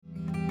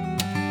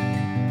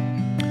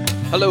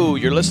Hello,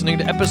 you're listening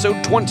to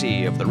episode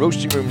 20 of the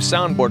Roasting Room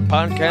Soundboard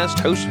podcast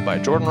hosted by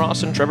Jordan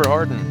Ross and Trevor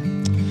Harden.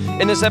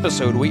 In this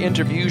episode, we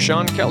interview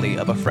Sean Kelly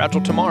of A Fragile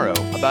Tomorrow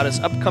about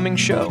his upcoming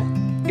show.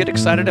 Get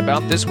excited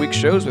about this week's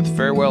shows with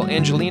Farewell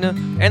Angelina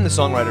and the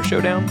Songwriter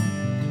Showdown.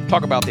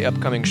 Talk about the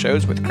upcoming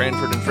shows with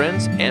Cranford and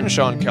Friends and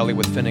Sean Kelly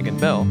with Finnegan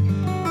Bell.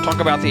 Talk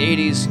about the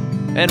 80s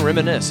and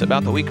reminisce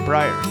about the week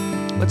prior.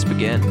 Let's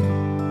begin.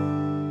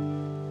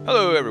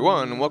 Hello,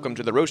 everyone, and welcome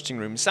to the Roasting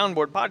Room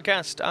Soundboard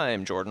podcast.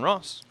 I'm Jordan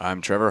Ross. I'm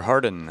Trevor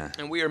Harden.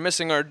 And we are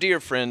missing our dear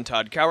friend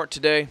Todd Cowart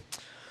today.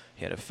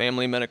 He had a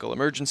family medical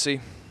emergency,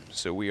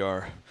 so we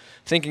are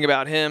thinking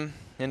about him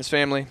and his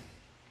family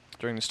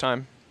during this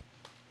time.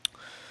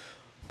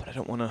 But I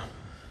don't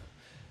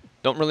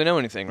really know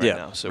anything right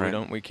now,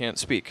 so we can't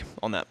speak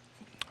on that.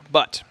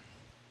 But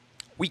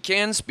we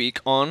can speak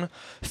on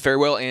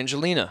Farewell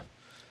Angelina.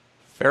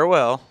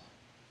 Farewell.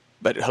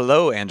 But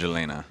hello,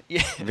 Angelina.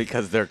 Yeah.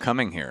 Because they're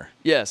coming here.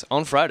 Yes,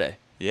 on Friday.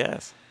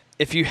 Yes.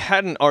 If you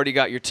hadn't already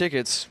got your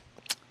tickets,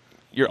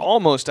 you're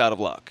almost out of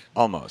luck.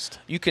 Almost.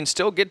 You can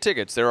still get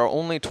tickets. There are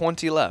only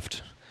 20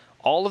 left.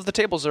 All of the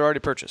tables are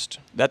already purchased.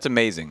 That's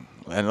amazing.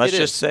 And let's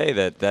just say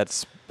that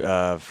that's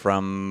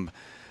from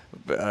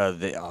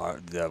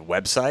the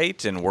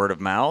website and word of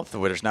mouth,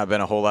 where there's not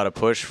been a whole lot of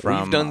push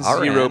from We've done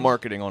our zero end.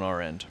 marketing on our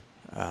end.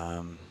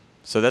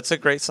 So that's a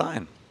great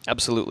sign.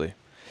 Absolutely.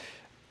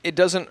 It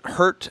doesn't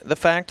hurt the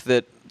fact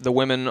that the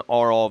women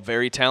are all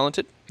very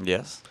talented.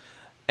 Yes.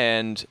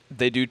 And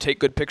they do take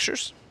good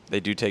pictures. They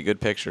do take good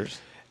pictures.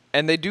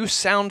 And they do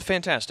sound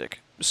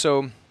fantastic.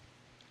 So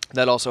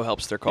that also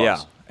helps their cause.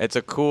 Yeah. It's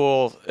a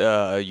cool,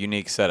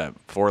 unique setup.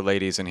 4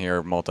 ladies in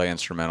here,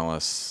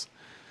 multi-instrumentalists.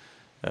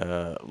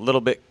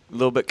 Little bit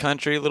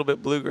country, a little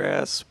bit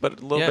bluegrass, but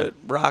a little bit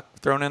rock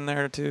thrown in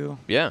there too.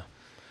 Yeah.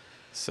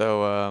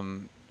 So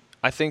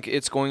I think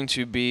it's going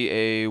to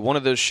be one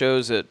of those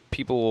shows that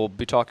people will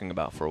be talking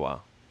about for a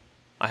while.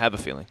 I have a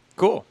feeling.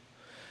 Cool.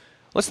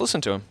 Let's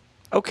listen to him.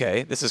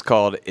 Okay, this is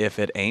called If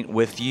It Ain't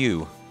With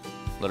You.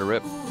 Let her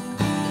rip. Look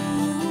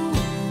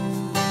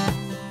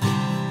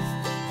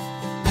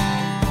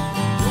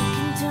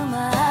into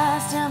my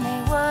eyes, tell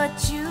me what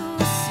you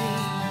see.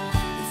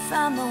 If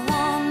I'm the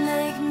one,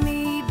 make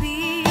me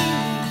believe.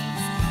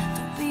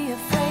 Don't be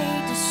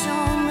afraid to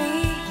show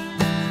me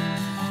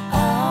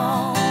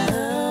all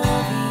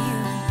of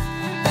you.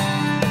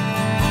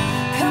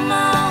 Come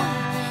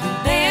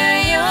on,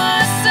 bare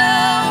your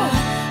soul.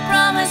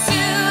 Promise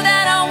you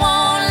that I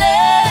won't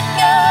let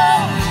go.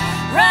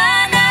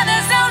 Right now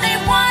there's only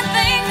one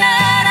thing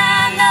that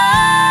I know.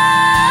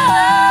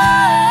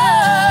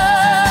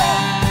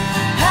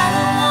 I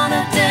don't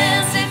wanna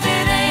dance if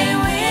it ain't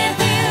with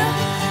you.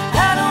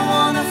 I don't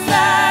wanna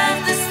fly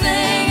if this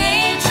thing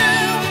ain't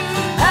true.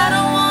 I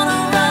don't wanna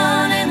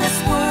run in this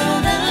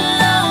world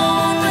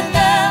alone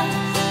without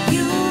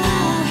you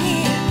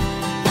here.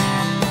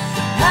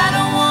 I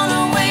don't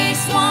wanna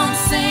waste one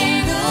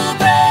single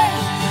breath.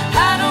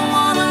 I don't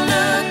wanna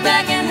look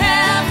back and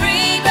have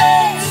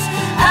regrets.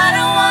 I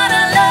don't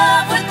wanna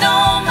love with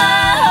all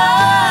my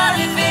heart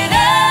if it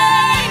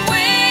ain't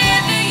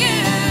with you.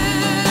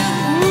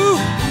 Woo!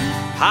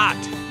 Hot.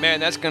 Man,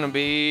 that's going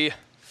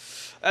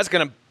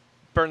to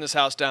burn this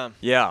house down.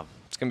 Yeah.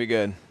 It's going to be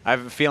good. I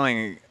have a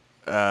feeling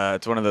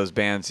it's one of those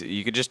bands,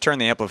 you could just turn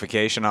the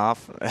amplification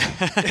off.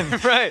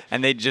 Right.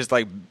 And they just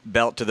like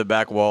belt to the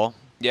back wall.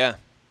 Yeah.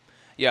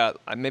 Yeah,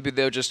 maybe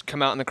they'll just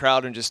come out in the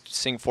crowd and just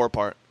sing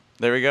 4-part.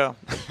 There we go.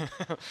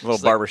 A little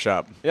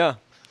barbershop. Yeah.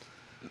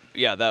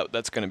 Yeah,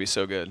 that's going to be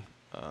so good.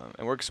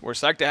 And we're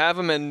psyched to have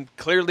them, and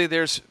clearly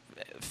there's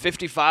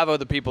 55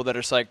 other people that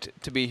are psyched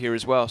to be here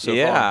as well so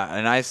Yeah, far.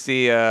 and I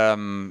see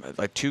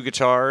like 2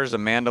 guitars, a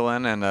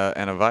mandolin, and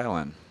a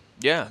violin.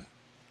 Yeah.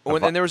 Oh,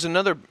 and then there was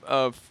another,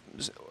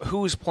 who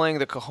was playing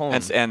the cajon?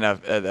 And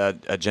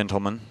a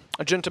gentleman.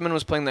 A gentleman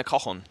was playing the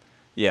cajon.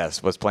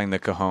 Yes, was playing the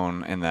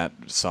cajon in that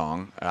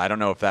song. I don't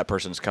know if that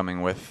person's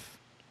coming with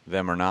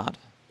them or not.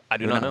 I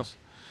do Who not knows?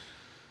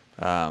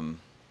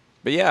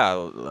 But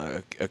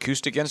yeah,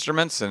 acoustic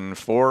instruments and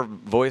 4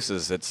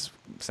 voices. It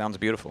sounds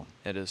beautiful.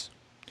 It is.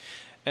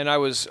 And I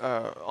was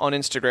on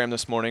Instagram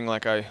this morning,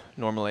 like I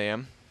normally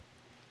am,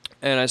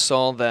 and I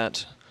saw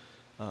that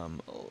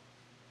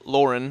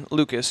Lauren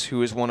Lucas,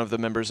 who is one of the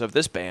members of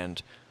this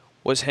band,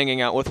 was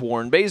hanging out with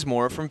Warren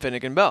Bazemore from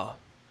Finnegan Bell.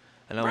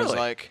 And I was Really?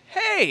 like,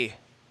 hey,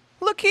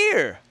 look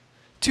here.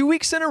 2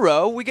 weeks in a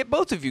row, we get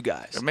both of you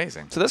guys.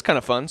 Amazing. So that's kind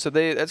of fun. So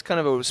that's kind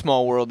of a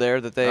small world there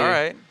that they. All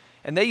right.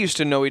 And they used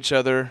to know each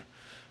other,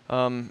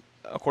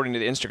 according to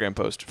the Instagram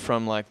post,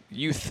 from like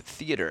youth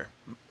theater.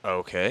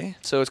 Okay.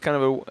 So it's kind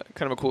of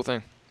a cool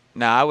thing.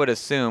 Now, I would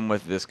assume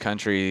with this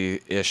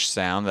country-ish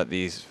sound that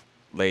these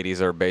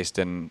ladies are based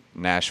in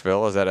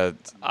Nashville. Is that a...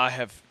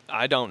 I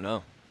don't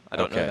know. I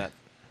don't know Okay. that.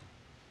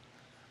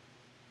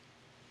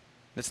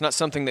 It's not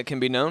something that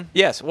can be known?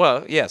 Yes.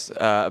 Well, yes.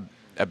 A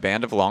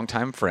band of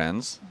longtime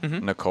friends,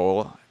 Mhm.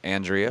 Nicole,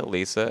 Andrea,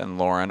 Lisa, and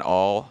Lauren,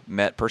 all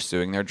met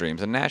pursuing their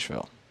dreams in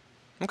Nashville.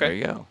 Okay. There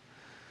you go.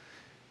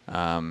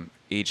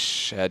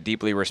 each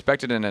deeply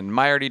respected and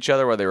admired each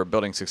other while they were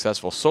building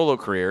successful solo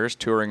careers,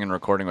 touring and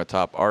recording with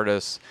top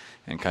artists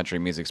and country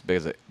music's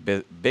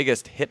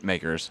biggest hit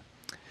makers.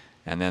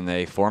 And then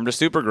they formed a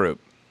supergroup.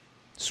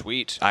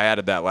 Sweet. I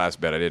added that last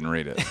bit. I didn't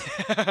read it.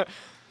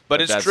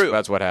 But it's true.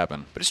 That's what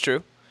happened. But it's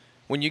true.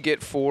 When you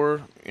get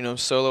 4,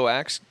 solo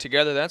acts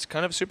together, that's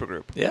kind of a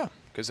supergroup. Yeah.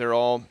 Because they're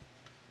all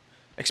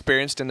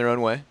experienced in their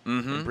own way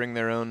and bring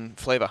their own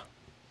flavor.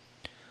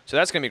 So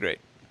that's going to be great.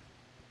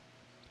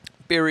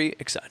 Very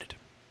excited.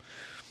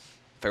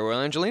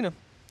 Farewell, Angelina.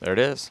 There it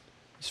is.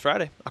 It's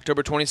Friday,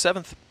 October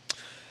 27th.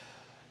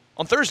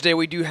 On Thursday,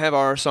 we do have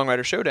our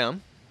Songwriter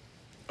Showdown.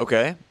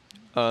 Okay.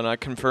 And I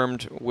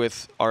confirmed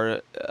with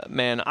our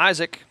man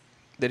Isaac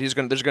that there's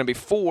going to be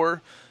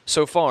 4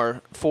 so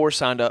far, 4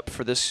 signed up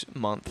for this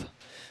month,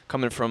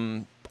 coming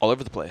from all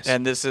over the place.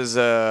 And this is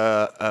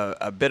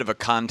a bit of a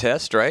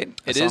contest, right?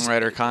 It a is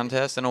songwriter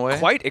contest in a way?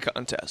 Quite a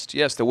contest.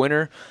 Yes, the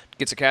winner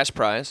gets a cash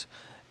prize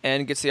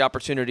and gets the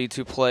opportunity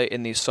to play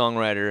in the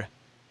Songwriter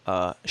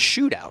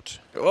Shootout.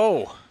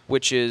 Oh.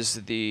 Which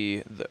is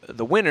the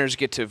winners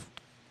get to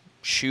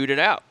shoot it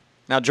out.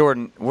 Now,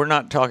 Jordan, we're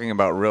not talking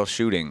about real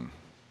shooting.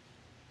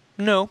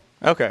 No.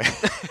 Okay.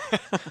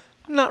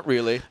 Not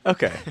really.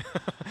 Okay.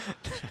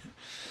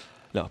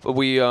 No, but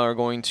we are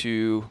going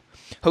to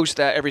host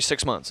that every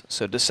 6 months.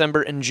 So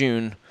December and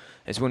June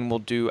is when we'll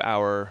do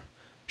our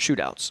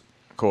shootouts.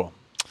 Cool.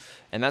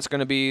 And that's going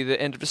to be the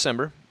end of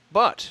December.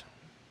 But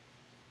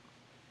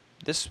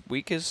this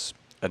week is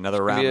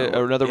another round.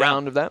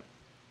 Round of that.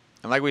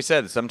 And like we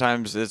said,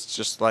 sometimes it's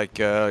just like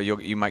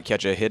you might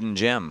catch a hidden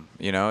gem.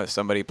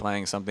 Somebody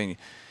playing something,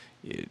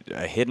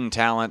 a hidden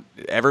talent.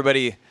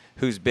 Everybody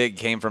who's big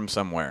came from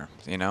somewhere.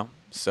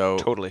 So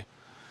totally.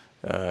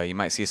 You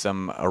might see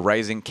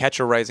catch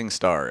a rising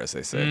star, as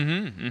they say.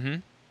 Mm-hmm. Mm-hmm.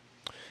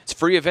 It's a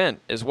free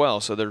event as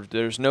well, so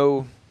there's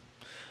no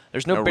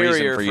barrier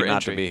reason for you entry.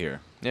 not to be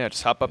here. Yeah,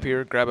 just hop up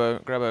here, grab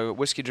a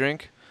whiskey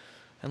drink,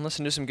 and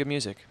listen to some good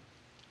music.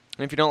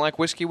 And if you don't like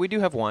whiskey, we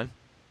do have wine.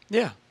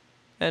 Yeah.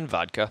 And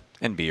vodka.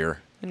 And beer.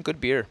 And good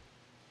beer.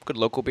 Good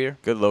local beer.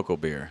 Good local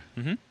beer.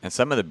 Mm-hmm. And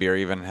some of the beer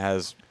even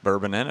has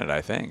bourbon in it,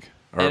 I think.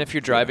 And if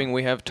you're driving,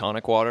 we have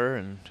tonic water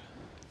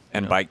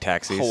and bike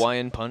taxis.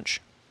 Hawaiian punch.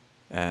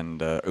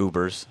 And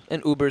Ubers.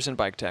 And Ubers and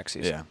bike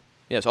taxis. Yeah.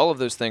 Yes, all of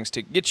those things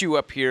to get you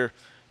up here,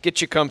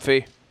 get you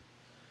comfy,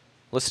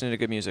 listening to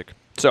good music.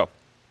 So,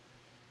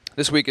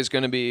 this week is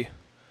going to be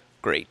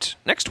great.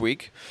 Next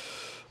week,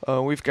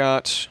 we've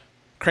got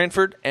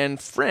Cranford and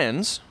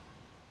Friends,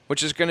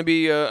 which is going to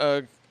be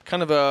a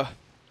kind of a...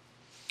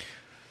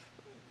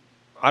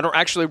 I don't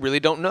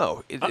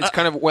know. It's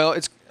kind of,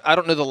 I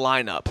don't know the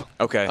lineup.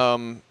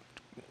 Okay.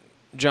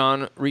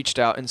 John reached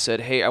out and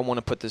said, hey, I want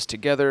to put this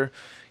together.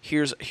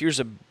 Here's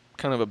a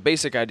kind of a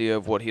basic idea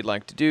of what he'd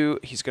like to do.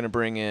 He's going to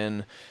bring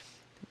in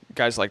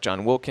guys like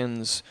John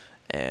Wilkins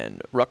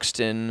and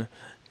Ruxton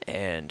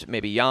and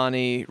maybe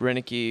Yanni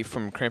Renicky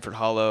from Cranford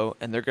Hollow,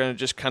 and they're going to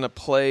just kind of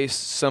play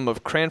some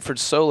of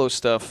Cranford's solo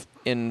stuff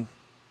in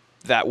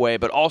that way,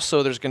 but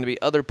also there's going to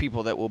be other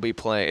people that will be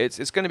playing.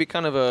 It's going to be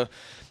kind of a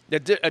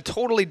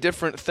totally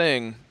different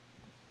thing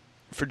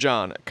for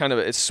John. Kind of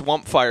it's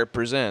Swamp Fire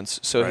Presents.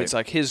 So Right. It's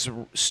like his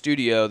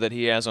studio that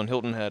he has on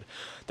Hilton Head.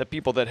 The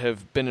people that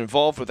have been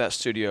involved with that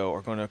studio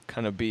are going to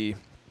kind of be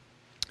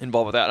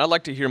involved with that. And I'd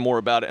like to hear more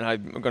about it, and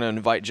I'm going to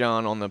invite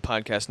John on the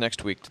podcast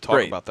next week to talk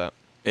Great. about that.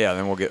 Yeah,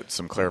 then we'll get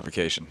some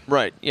clarification.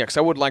 Right. Yeah, because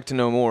I would like to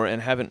know more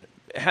and haven't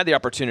had the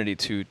opportunity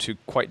to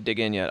quite dig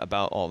in yet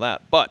about all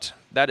that. But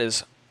that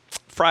is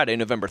Friday,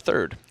 November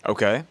 3rd.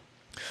 Okay.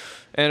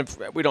 And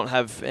we don't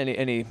have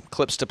any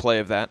clips to play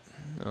of that,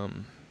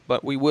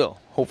 but we will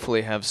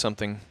hopefully have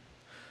something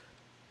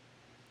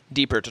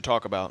deeper to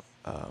talk about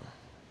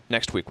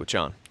next week with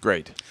John.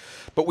 Great.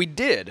 But we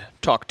did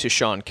talk to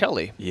Sean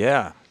Kelly.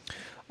 Yeah.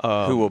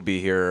 Who will be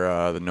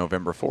here the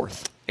November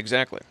 4th.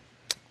 Exactly.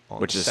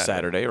 Which is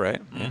Saturday,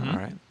 right? Mm-hmm. Yeah, all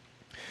right.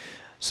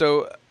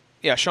 So,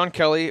 yeah, Sean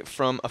Kelly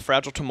from A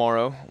Fragile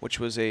Tomorrow, which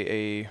was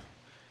a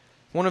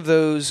one of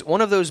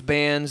those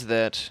bands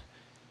that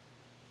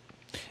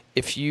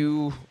if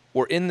you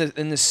were in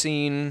the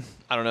scene,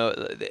 I don't know,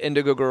 the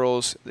Indigo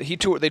Girls, they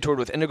toured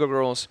with Indigo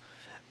Girls,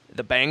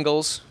 the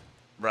Bangles.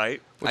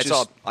 Right. Which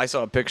I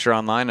saw a picture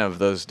online of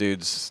those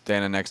dudes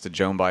standing next to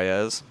Joan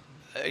Baez.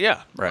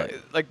 Yeah. Right.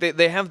 Like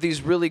they have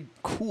these really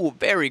cool,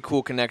 very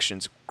cool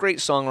connections. Great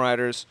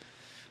songwriters.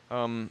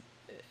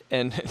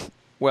 And,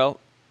 well,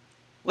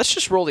 let's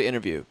just roll the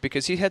interview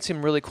because he had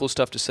some really cool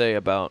stuff to say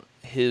about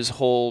his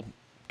whole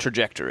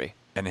trajectory.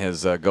 And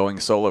his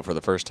going solo for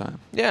the first time.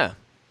 Yeah.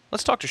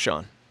 Let's talk to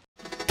Sean.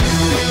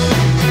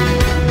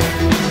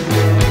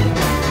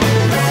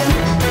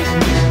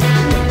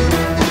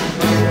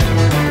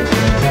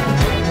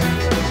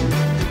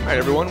 All right,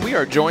 everyone. We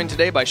are joined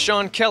today by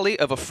Sean Kelly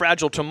of A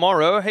Fragile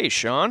Tomorrow. Hey,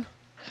 Sean.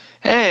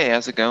 Hey,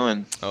 how's it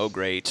going? Oh,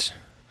 great.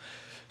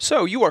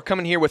 So you are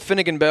coming here with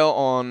Finnegan Bell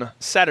on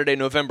Saturday,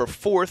 November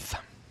 4th.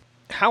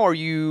 How are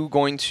you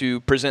going to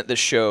present this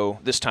show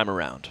this time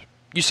around?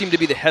 You seem to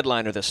be the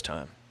headliner this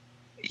time.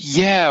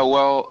 Yeah,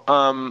 well,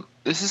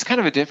 this is kind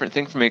of a different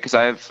thing for me because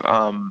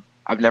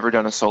I've never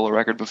done a solo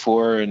record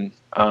before, and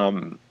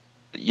I've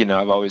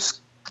always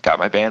got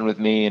my band with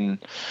me, and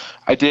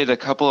I did a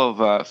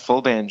couple of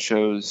full band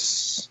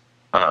shows,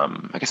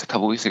 I guess a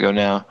couple weeks ago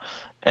now,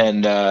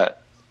 and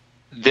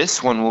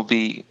this one will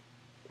be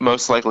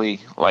most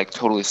likely like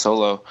totally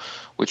solo,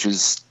 which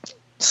is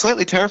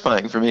slightly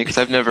terrifying for me because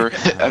I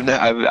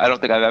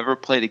don't think I've ever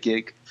played a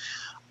gig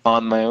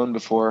on my own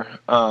before.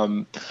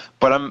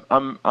 But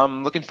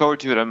I'm looking forward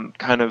to it. I'm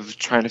kind of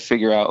trying to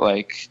figure out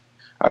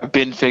I've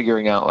been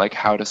figuring out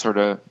how to sort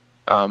of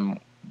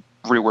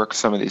rework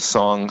some of these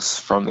songs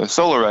from the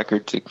solo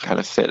record to kind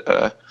of fit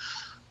a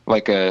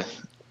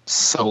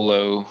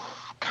solo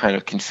kind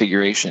of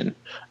configuration.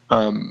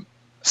 That's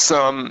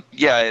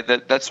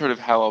sort of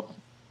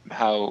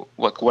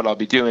what I'll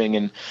be doing,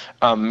 and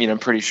I'm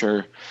pretty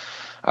sure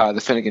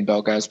the Finnegan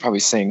Bell guys probably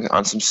sing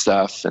on some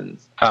stuff, and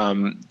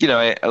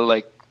I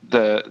like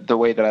the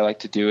way that I like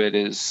to do it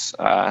is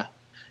kind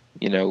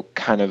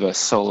of a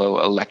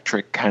solo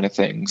electric kind of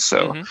thing.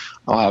 So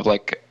I'll have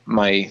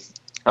my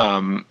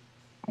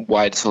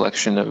wide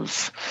selection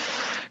of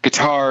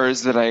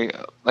guitars that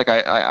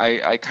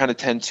I kind of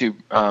tend to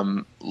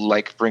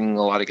bringing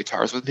a lot of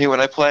guitars with me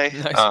when I play.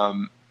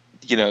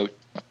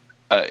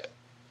 Nice.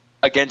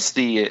 Against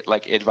the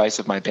advice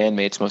of my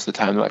bandmates most of the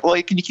time, they're like, well,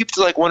 can you keep it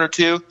to one or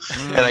two?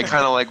 And I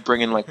kind of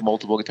bring in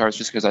multiple guitars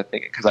just because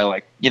I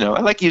like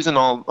using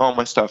all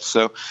my stuff.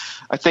 So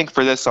I think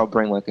for this I'll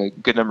bring a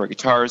good number of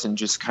guitars and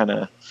just kind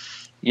of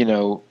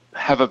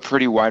have a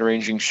pretty wide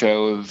ranging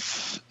show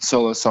of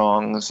solo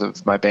songs,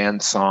 of my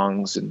band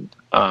songs, and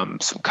some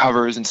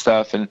covers and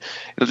stuff. And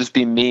it'll just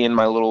be me and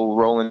my little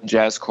Roland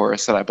jazz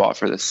chorus that I bought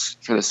for this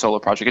solo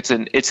project.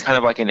 It's kind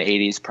of like an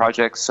 80s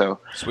project. So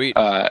sweet.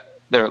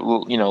 There,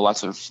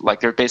 lots of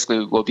there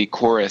basically will be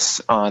chorus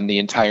on the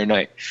entire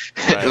night,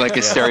 right.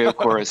 A stereo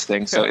chorus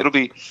thing. So it'll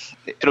be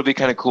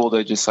kind of cool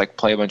to just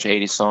play a bunch of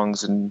 80s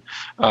songs, and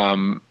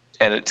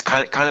it's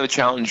kind of a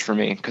challenge for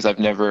me because I've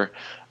never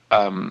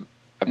all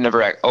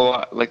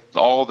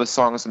the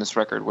songs in this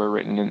record were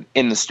written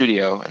in the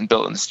studio and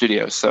built in the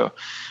studio. So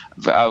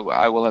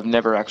I will have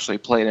never actually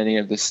played any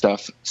of this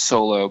stuff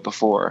solo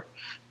before,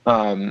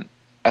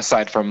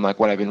 aside from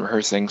what I've been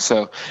rehearsing.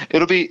 So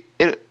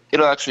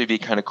it'll actually be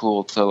kind of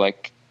cool to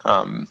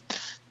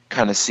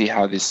kind of see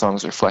how these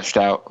songs are fleshed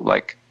out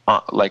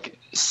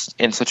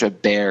in such a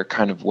bare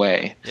kind of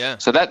way. Yeah.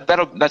 So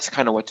that's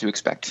kind of what to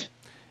expect.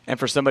 And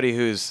for somebody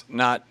who's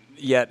not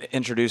yet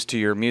introduced to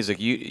your music,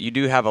 you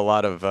do have a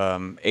lot of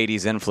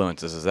 80s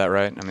influences. Is that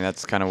right? I mean,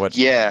 that's kind of what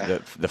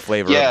the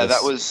flavor. Yeah, of this.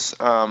 That was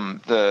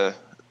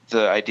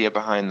the idea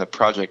behind the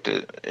project.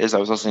 Is I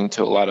was listening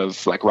to a lot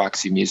of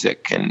Roxy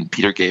Music and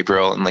Peter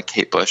Gabriel and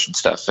Kate Bush and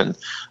stuff, and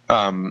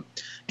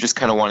just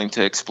kind of wanting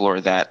to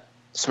explore that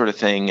sort of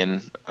thing,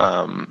 and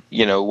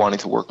wanting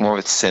to work more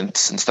with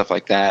synths and stuff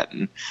like that.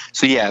 And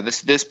so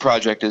this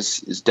project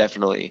is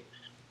definitely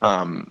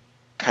kind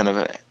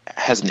of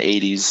has an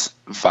 80s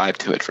vibe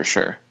to it for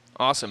sure.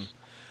 Awesome.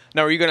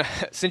 Now, are you gonna,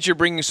 since you're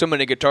bringing so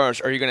many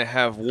guitars, are you gonna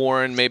have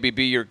Warren maybe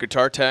be your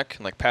guitar tech,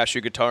 pass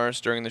you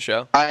guitars during the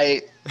show?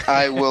 I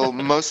will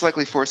most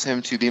likely force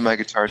him to be my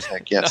guitar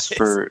tech. Yes,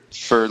 nice.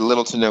 for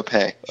little to no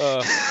pay.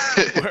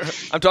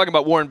 I'm talking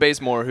about Warren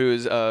Bazemore, who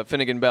is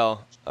Finnegan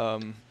Bell,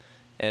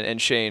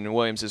 and Shane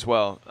Williams as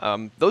well.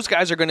 Those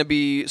guys are going to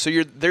be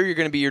you're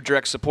going to be your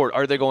direct support.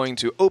 Are they going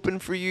to open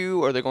for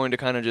you? Or are they going to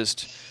kind of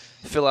just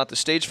fill out the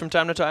stage from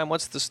time to time?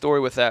 What's the story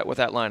with that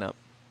lineup?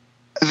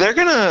 They're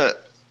gonna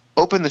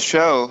open the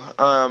show,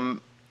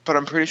 but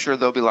I'm pretty sure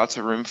there'll be lots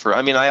of room for.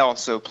 I mean, I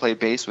also play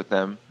bass with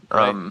them.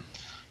 Right.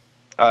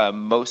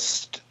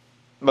 Most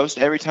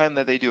every time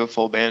that they do a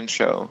full band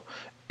show,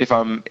 if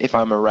I'm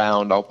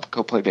around, I'll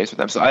go play bass with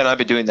them. So I've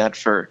been doing that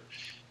for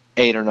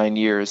 8 or 9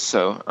 years.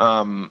 So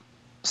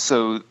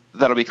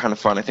that'll be kind of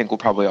fun. I think we'll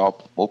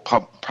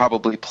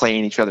probably play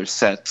in each other's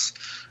sets.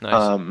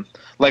 Nice.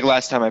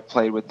 Last time I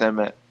played with them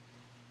at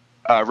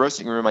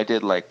Roasting Room, I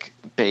did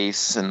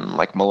bass and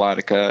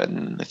melodica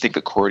and I think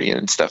accordion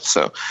and stuff.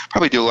 So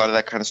probably do a lot of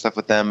that kind of stuff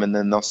with them, and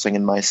then they'll sing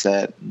in my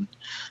set, and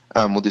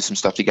we'll do some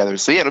stuff together.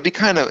 So yeah, it'll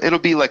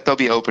be they'll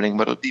be opening,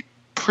 but it'll be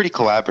pretty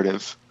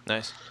collaborative.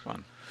 Nice,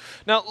 fun.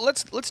 Now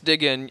let's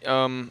dig in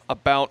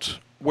about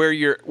where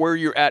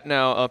you're at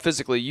now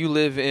physically. You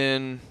live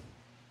in.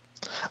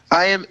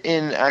 I am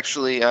in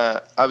actually.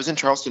 I was in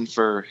Charleston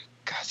for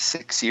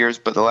 6 years,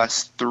 but the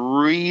last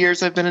 3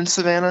 years I've been in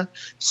Savannah,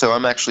 so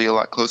I'm actually a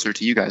lot closer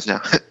to you guys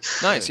now.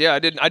 Nice, yeah. I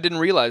didn't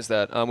realize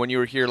that when you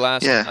were here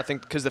last. Yeah. I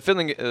think because the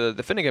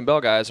Finnegan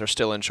Bell guys are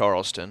still in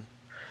Charleston.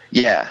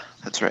 Yeah,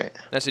 that's right.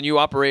 Nice, and you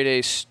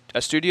operate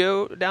a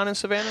studio down in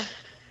Savannah?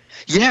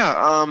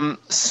 Yeah.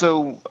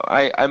 So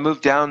I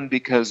moved down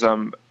because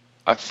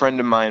a friend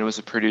of mine was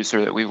a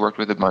producer that we worked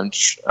with a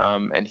bunch,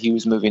 and he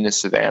was moving to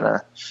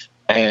Savannah,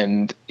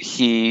 and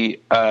he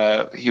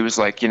was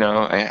like,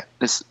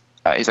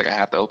 he's like, I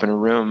have to open a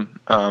room,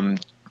 and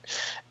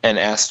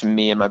asked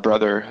me and my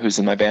brother, who's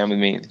in my band with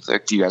me, he's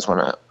like, do you guys want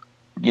to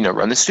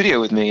run the studio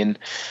with me,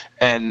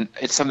 and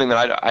it's something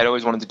that I'd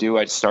always wanted to do.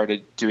 I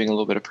started doing a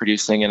little bit of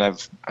producing, and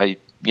I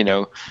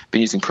been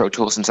using Pro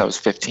Tools since I was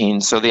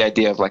 15. So the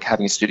idea of like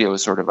having a studio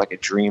was sort of like a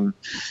dream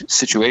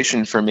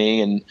situation for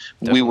me. And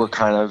we were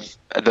kind of,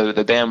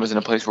 the band was in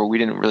a place where we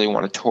didn't really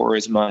want to tour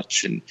as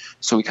much. And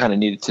so we kind of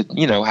needed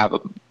to, have a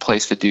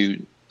place to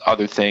do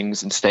other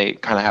things and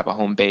kind of have a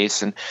home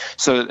base. And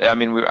so, I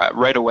mean,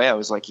 right away I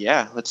was like,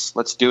 yeah,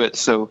 let's do it.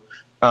 So,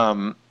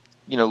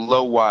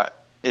 Low Watt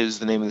is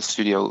the name of the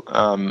studio.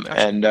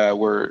 And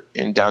we're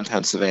in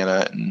downtown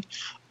Savannah, and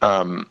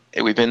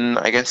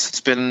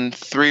it's been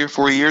 3 or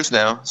 4 years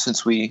now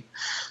since we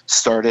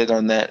started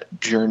on that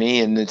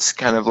journey, and it's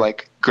kind of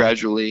like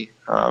gradually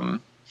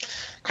kind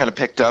of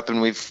picked up,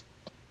 and we've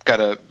got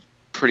a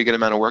pretty good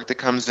amount of work that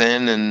comes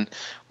in, and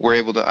we're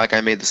able to, like,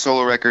 I made the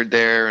solo record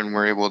there, and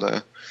we're able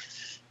to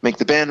make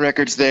the band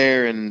records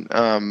there, and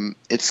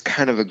it's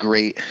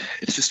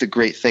just a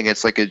great thing.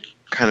 It's like a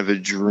kind of a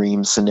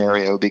dream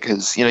scenario,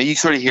 because you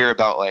sort of hear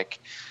about like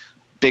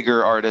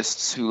bigger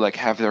artists who like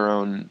have their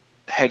own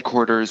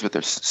headquarters with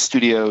their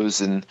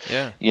studios and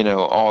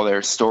all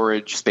their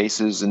storage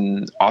spaces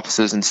and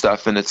offices and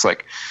stuff, and it's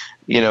like,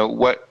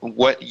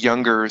 what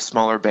younger,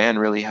 smaller band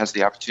really has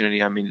the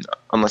opportunity? I mean,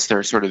 unless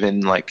they're sort of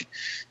in like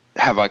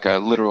have like a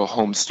literal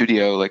home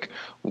studio, like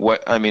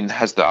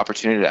has the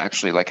opportunity to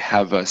actually like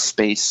have a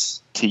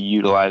space to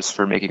utilize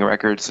for making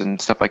records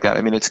and stuff like that.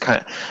 I mean, it's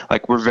kind of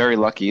like we're very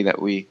lucky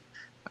that we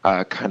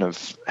kind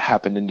of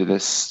happened into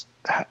this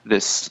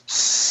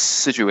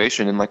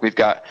situation, and like we've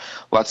got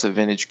lots of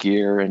vintage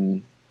gear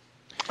and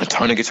a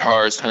ton of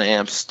guitars, ton of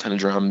amps, ton of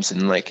drums,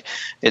 and like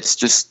it's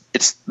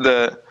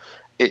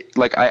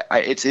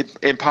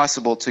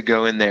impossible to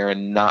go in there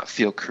and not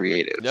feel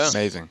creative. Yeah.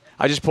 Amazing.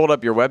 I just pulled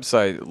up your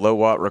website,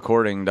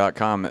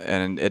 lowwattrecording.com,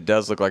 and it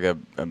does look like a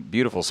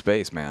beautiful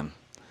space, man.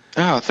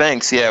 Oh,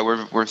 thanks. Yeah,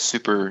 we're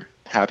super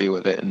happy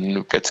with it,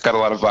 and it's got a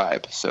lot of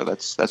vibe, so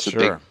that's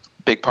a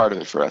big part of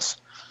it for us.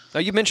 Now,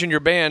 you mentioned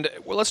your band.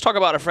 Well, let's talk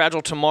about A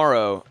Fragile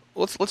Tomorrow.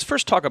 Let's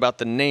first talk about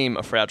the name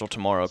A Fragile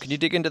Tomorrow. Can you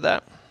dig into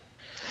that?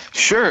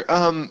 Sure.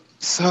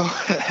 So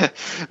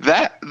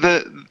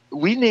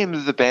we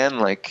named the band,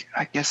 like,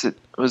 I guess it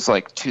was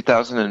like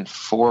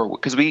 2004,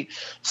 because we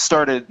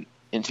started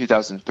in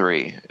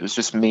 2003. It was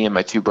just me and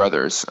my two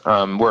brothers.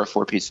 We're a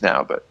 4-piece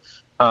now, but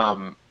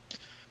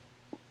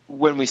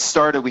when we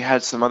started, we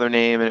had some other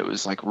name, and it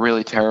was like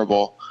really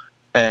terrible.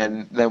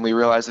 And then we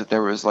realized that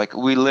there was like,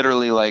 we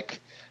literally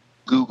like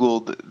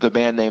Googled the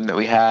band name that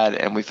we had,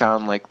 and we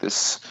found like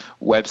this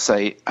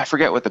website. I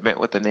forget what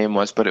the name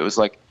was, but it was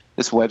like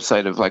this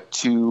website of like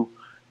two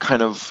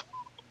kind of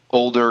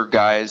older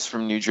guys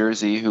from New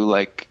Jersey who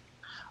like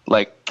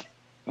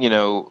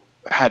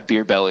had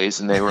beer bellies,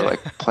 and they were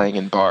like playing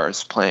in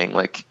bars, playing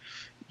like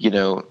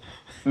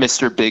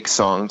Mr. Big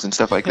songs and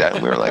stuff like that.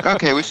 And we were like,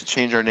 okay, we should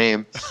change our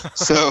name.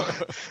 So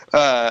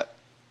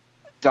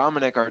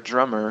Dominic, our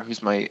drummer,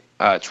 who's my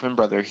twin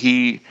brother,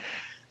 he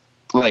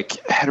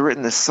like had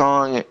written this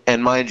song,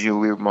 and mind you,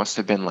 we must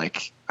have been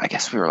like, I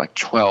guess we were like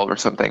 12 or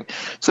something.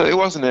 So it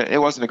wasn't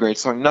a great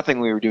song. Nothing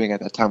we were doing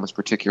at that time was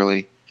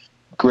particularly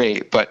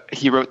great, but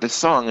he wrote this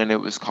song, and it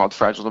was called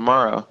Fragile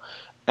Tomorrow.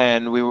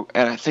 And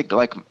I think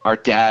like our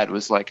dad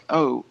was like,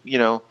 oh,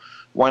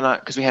 why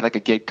not? Because we had like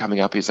a gig coming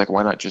up. He's like,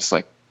 why not just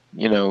like,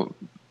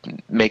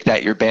 make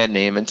that your band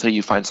name until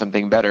you find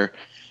something better.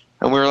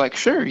 And we were like,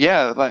 sure,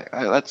 yeah, like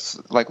that's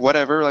like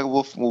whatever, like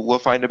we'll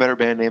find a better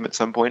band name at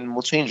some point and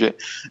we'll change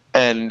it.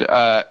 And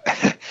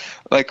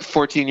like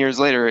 14 years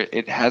later,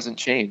 it hasn't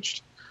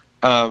changed.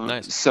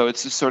 Nice. So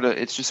it's just sort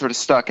of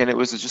stuck. And it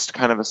was just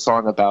kind of a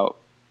song about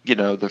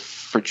the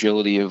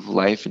fragility of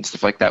life and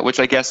stuff like that,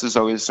 which I guess has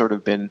always sort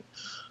of been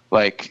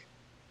like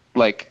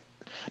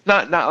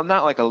not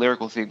like a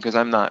lyrical thing, because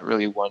I'm not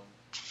really one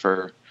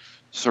for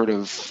sort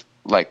of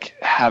like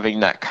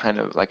having that kind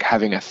of like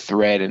having a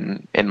thread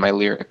in my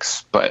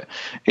lyrics, but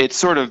it's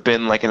sort of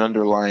been like an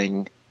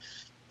underlying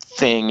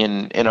thing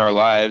in our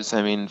lives.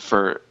 I mean,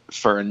 for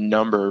a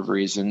number of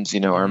reasons.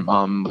 Our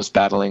mom was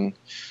battling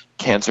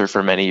cancer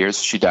for many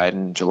years. She died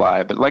in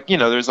July, but like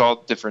there's all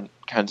different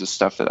kinds of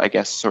stuff that I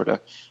guess sort of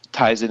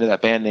ties into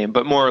that band name,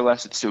 but more or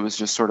less it was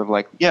just sort of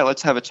like, yeah,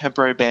 let's have a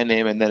temporary band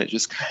name, and then it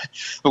just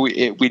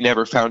we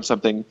never found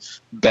something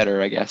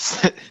better, I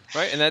guess.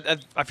 Right,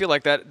 and I feel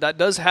like that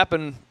does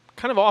happen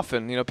kind of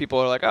often. People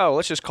are like, oh,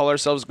 let's just call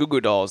ourselves Goo Goo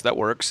Dolls. That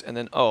works. And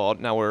then, oh,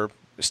 now we're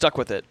stuck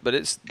with it. But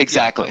it's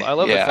exactly. I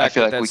love the fact I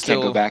feel that like we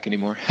can't go back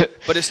anymore.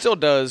 But it still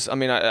does. I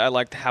mean, I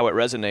like how it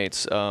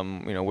resonates.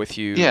 With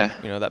you.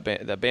 Yeah.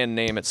 That band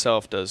name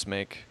itself does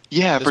make.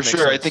 Yeah, for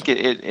sure. Sense. I think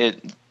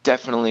it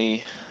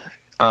definitely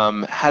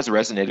has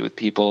resonated with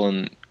people,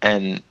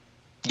 and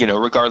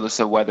regardless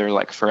of whether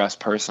like for us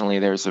personally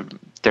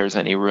there's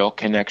any real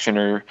connection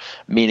or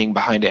meaning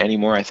behind it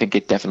anymore, I think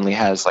it definitely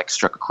has like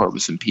struck a chord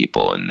with some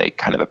people, and they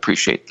kind of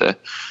appreciate the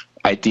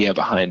idea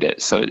behind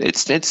it. So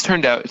it's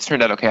turned out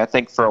okay. I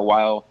think for a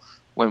while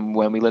when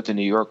we lived in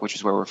New York, which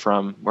is where we're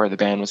from, where the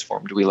band was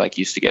formed, we like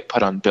used to get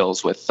put on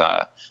bills with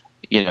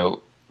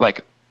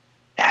like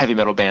heavy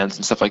metal bands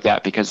and stuff like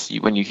that, because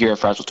when you hear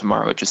Fragile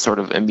Tomorrow, it just sort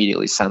of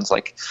immediately sounds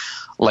like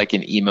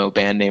an emo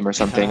band name or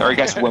something. Or I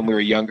guess when we were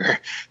younger.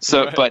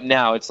 So, right. But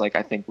now it's like,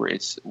 I think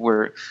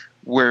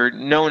we're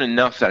known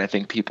enough that I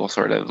think people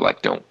sort of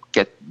like don't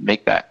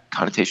make that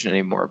connotation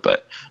anymore.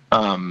 But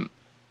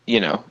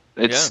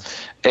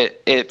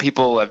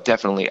people have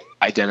definitely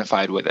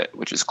identified with it,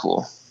 which is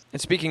cool. And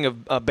speaking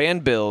of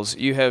band bills,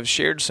 you have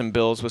shared some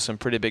bills with some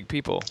pretty big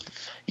people.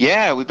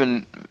 Yeah, we've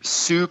been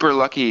super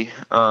lucky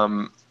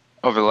over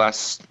the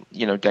last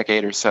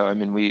decade or so. I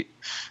mean, we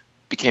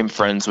became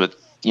friends with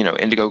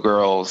Indigo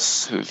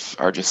Girls, who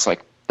are just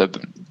like the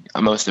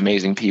most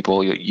amazing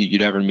people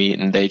you'd ever meet,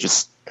 and they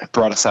just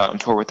brought us out on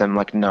tour with them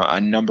like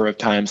a number of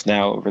times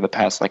now over the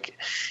past like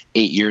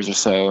 8 years or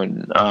so,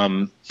 and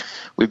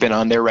we've been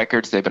on their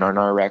records, they've been on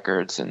our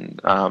records, and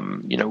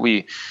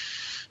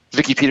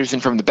Vicky Peterson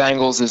from the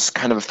Bangles is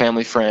kind of a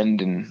family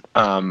friend, and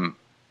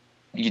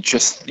you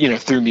just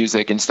through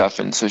music and stuff,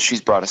 and so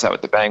she's brought us out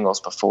with the Bangles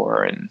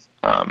before, and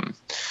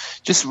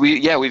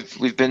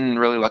we've been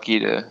really lucky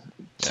to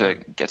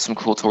get some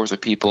cool tours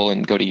with people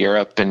and go to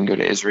Europe and go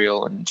to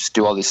Israel and just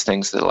do all these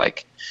things that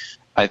like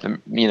I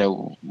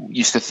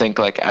used to think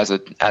like as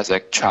a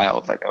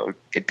child like, oh,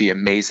 it'd be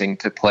amazing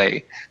to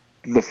play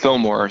the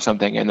Fillmore or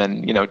something, and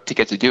then to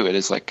get to do it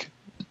is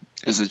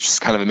just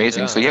kind of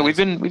amazing. So we've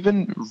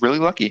been really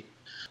lucky.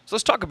 So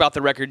let's talk about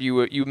the record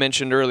you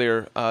mentioned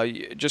earlier,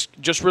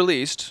 just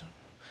released.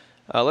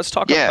 Let's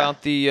talk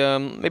about the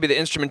maybe the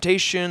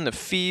instrumentation, the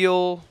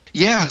feel.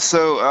 Yeah,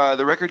 so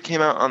the record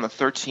came out on the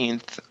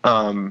 13th.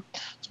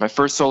 It's my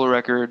first solo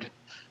record.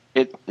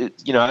 It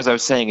as I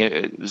was saying,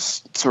 it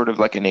was sort of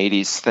like an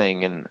 80s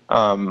thing, and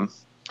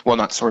well,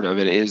 not sort of.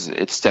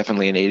 It's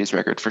definitely an 80s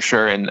record for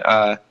sure. And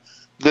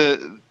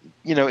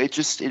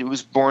it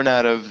was born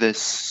out of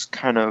this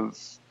kind of.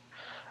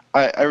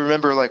 I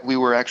remember like we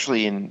were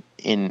actually in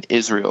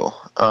Israel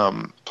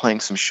playing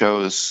some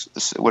shows.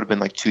 It would have been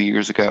like 2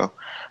 years ago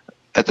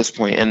at this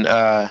point,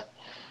 and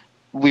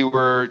we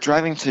were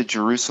driving to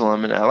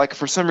Jerusalem, and like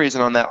for some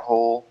reason on that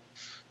whole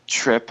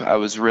trip, I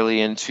was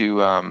really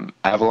into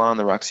Avalon,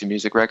 the Roxy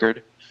Music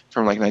record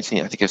from like I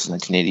think it was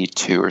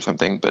 1982 or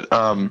something. But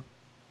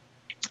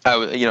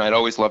I'd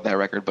always loved that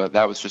record, but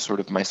that was just sort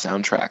of my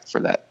soundtrack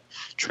for that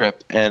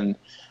trip, and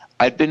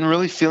I'd been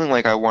really feeling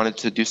like I wanted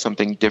to do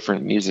something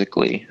different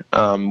musically.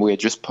 We had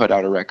just put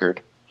out a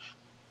record,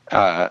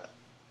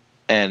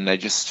 and I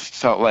just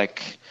felt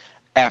like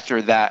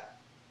after that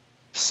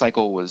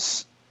cycle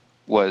was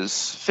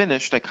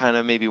finished, I kind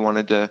of maybe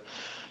wanted to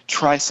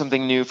try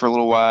something new for a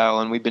little while.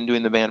 And we've been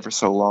doing the band for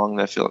so long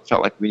that I felt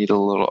like we needed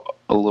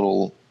a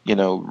little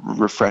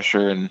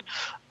refresher. And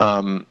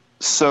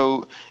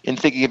so in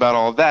thinking about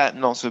all of that,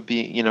 and also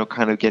being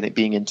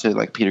being into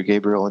like Peter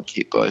Gabriel and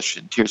Kate Bush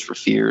and Tears for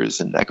Fears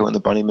and Echo and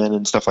the Bunnymen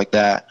and stuff like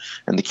that,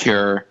 and The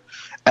Cure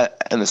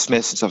and the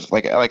Smiths and stuff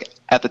like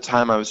at the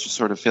time, I was just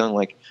sort of feeling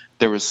like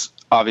there was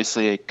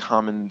obviously a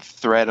common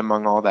thread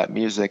among all that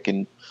music,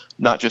 and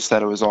not just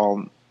that it was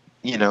all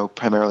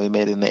primarily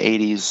made in the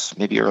 80s,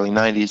 maybe early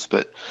 90s,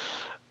 but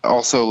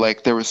also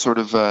like there was sort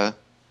of an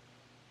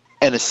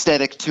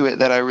aesthetic to it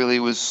that I really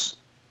was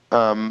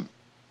I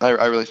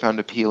really found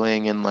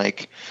appealing, and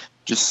like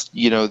just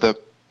the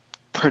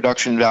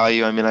production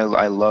value. I mean,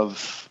 I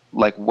love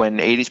like when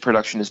 80s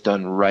production is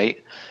done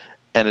right,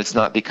 and it's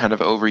not the kind of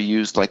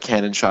overused like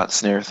cannon shot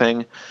snare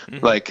thing.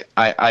 Mm-hmm. Like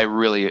I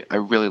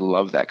really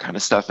love that kind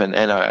of stuff, and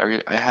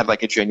I had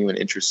like a genuine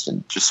interest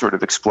in just sort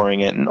of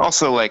exploring it, and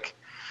also like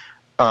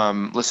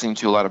listening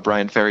to a lot of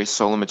Brian Ferry's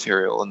solo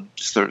material, and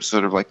just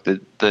sort of like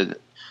the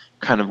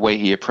kind of way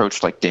he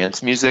approached like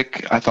dance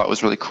music I thought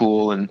was really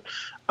cool. And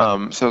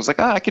so I was like,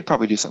 I could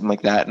probably do something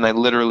like that. And I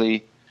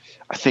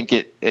think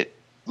it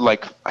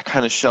like I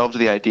kind of shelved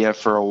the idea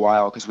for a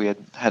while because we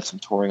had some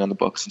touring on the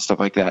books and stuff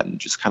like that, and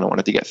just kind of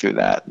wanted to get through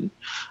that. And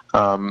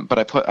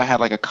but I had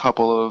like a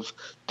couple of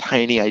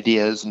tiny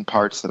ideas and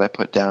parts that I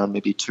put down,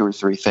 maybe 2 or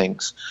 3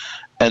 things,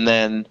 and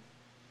then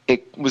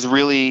it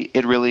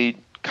really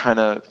kind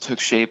of took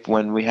shape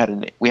when we had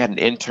an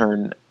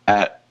intern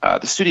at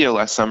the studio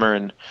last summer,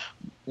 and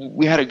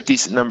we had a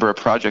decent number of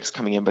projects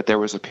coming in, but there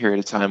was a period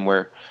of time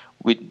where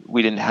we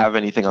didn't have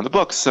anything on the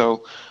books,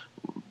 so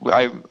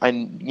I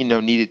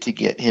needed to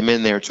get him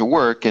in there to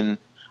work, and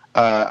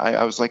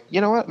I was like,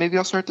 you know what, maybe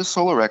I'll start this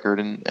solo record,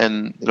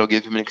 and it'll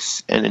give him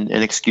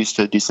an excuse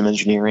to do some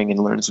engineering and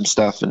learn some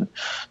stuff. And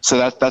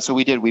so that's what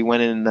we did. We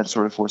went in, and that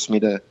sort of forced me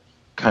to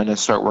kind of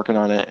start working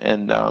on it,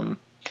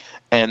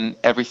 and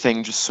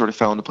everything just sort of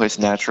fell into place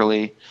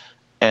naturally,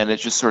 and it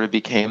just sort of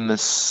became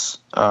this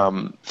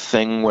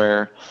thing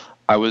where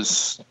I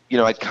was,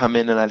 I'd come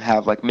in and I'd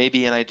have like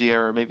maybe an idea,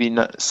 or maybe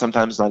not,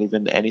 sometimes not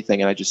even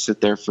anything, and I'd just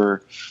sit there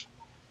for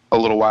a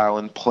little while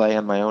and play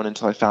on my own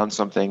until I found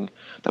something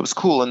that was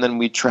cool, and then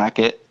we'd track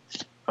it.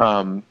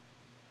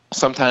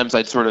 Sometimes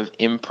I'd sort of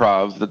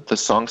improv the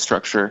song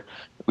structure.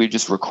 We'd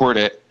just record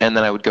it, and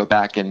then I would go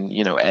back and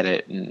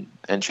edit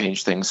and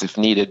change things if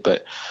needed.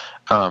 But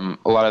a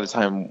lot of the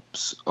time,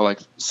 like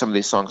some of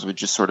these songs would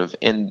just sort of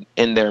in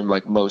their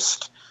like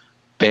most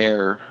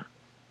bare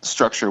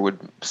structure would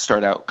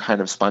start out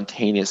kind of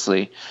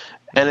spontaneously,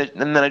 and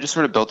then I just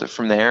sort of built it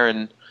from there.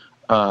 And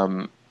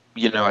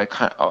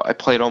I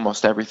played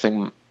almost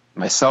everything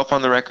myself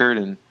on the record,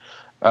 and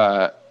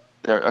there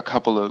are a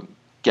couple of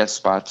guest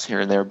spots here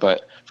and there,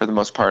 but for the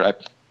most part, I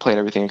played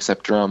everything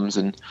except drums.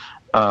 And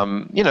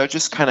it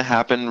just kind of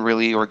happened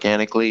really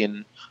organically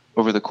and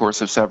over the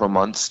course of several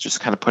months, just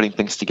kind of putting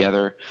things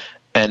together,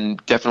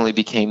 and definitely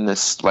became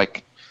this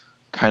like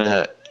kind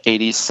of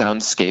 80s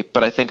soundscape.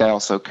 But I think I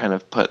also kind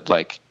of put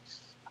like,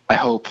 I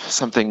hope,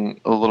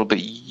 something a little bit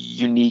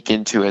unique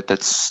into it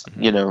that's,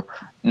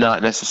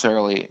 not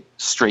necessarily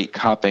straight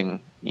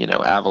copying,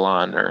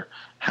 Avalon or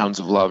Hounds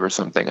of Love or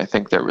something. I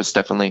think there was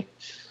definitely,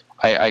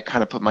 I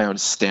kind of put my own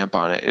stamp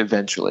on it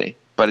eventually,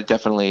 but it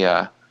definitely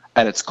at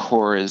its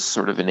core is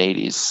sort of an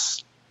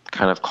 80s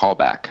kind of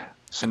callback.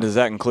 And does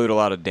that include a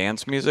lot of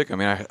dance music? I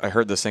mean, I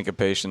heard the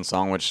Syncopation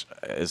song, which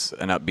is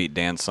an upbeat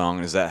dance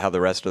song. Is that how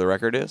the rest of the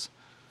record is?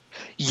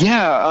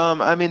 Yeah,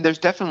 I mean, there's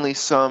definitely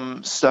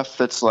some stuff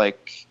that's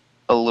like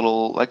a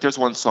little, like there's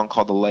one song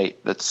called The Light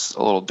that's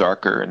a little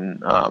darker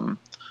and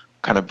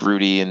kind of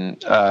broody, and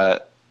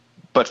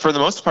but for the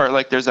most part,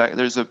 like there's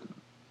a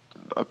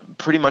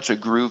pretty much a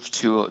groove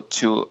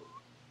to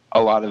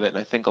a lot of it, and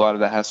I think a lot of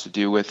that has to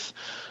do with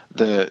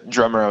the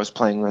drummer I was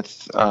playing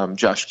with,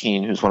 Josh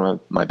Keane, who's one of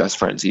my best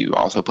friends. He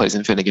also plays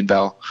in Finnegan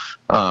Bell.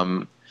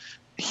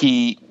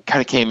 He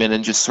kind of came in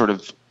and just sort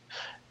of,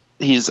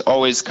 he's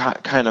always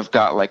kind of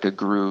got like a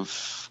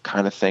groove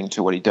kind of thing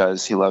to what he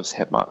does. He loves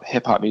hip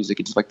hop music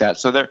and stuff like that.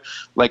 So there,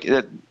 like,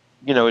 it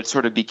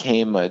sort of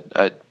became a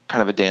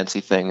kind of a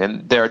dancey thing.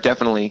 And there are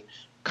definitely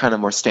kind of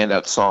more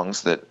standout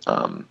songs that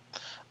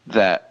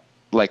that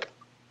like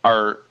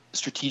are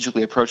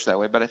strategically approached that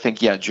way. But I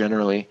think, yeah,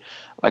 generally,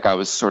 like I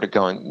was sort of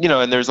going,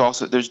 and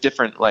there's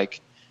different,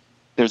 like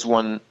there's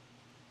one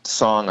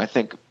song, I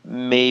think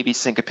maybe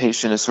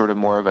Syncopation is sort of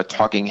more of a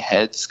Talking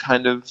Heads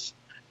kind of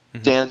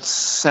dance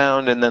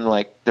sound, and then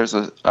like there's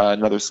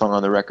another song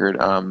on the record,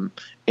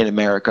 In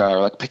America, or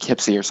like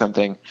Poughkeepsie or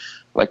something.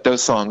 Like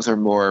those songs are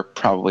more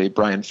probably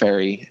Brian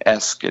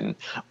Ferry-esque, and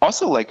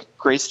also like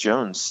Grace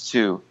Jones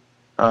too.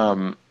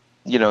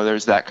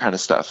 There's that kind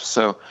of stuff.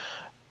 So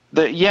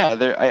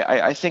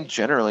I think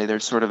generally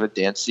there's sort of a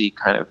dancey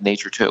kind of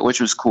nature to it, which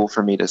was cool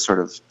for me to sort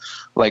of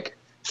like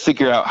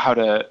figure out how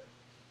to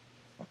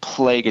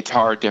play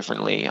guitar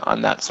differently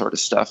on that sort of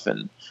stuff.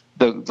 And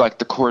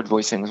the chord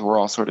voicings were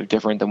all sort of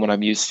different than what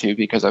I'm used to,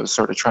 because I was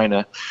sort of trying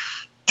to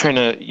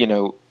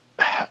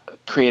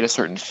create a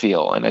certain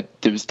feel, and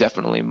there was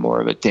definitely more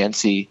of a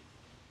dancey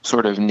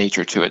sort of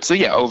nature to it. So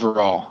yeah,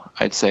 overall,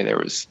 I'd say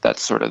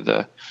that's sort of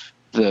the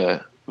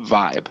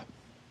vibe.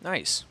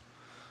 Nice.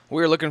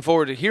 We're looking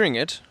forward to hearing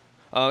it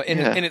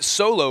in its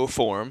solo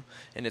form,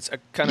 and it's a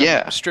kind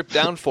of stripped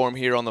down form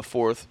here on the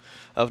 4th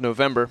of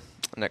November,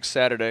 next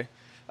Saturday.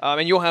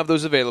 And you'll have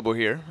those available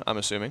here, I'm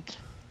assuming.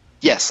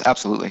 Yes,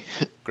 absolutely.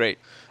 Great.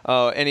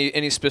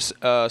 Any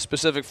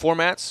specific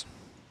formats?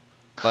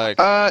 Like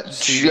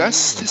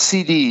just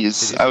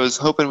CDs. I was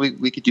hoping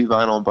we could do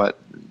vinyl, but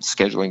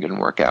scheduling didn't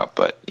work out.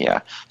 But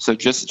yeah, so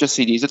just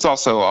CDs. It's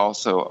also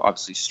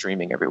obviously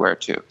streaming everywhere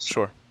too. So.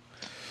 Sure.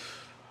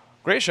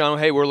 Great, Sean.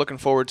 Hey, we're looking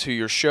forward to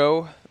your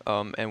show,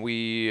 and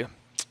we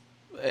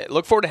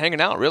look forward to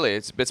hanging out. Really,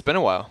 it's been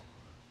a while.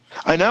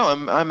 I know.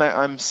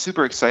 I'm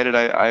super excited.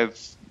 I've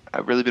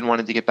really been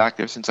wanting to get back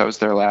there since I was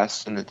there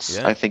last, and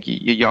I think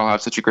y'all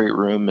have such a great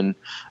room, and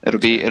it'll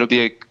be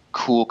a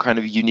cool kind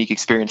of unique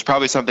experience.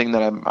 Probably something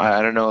that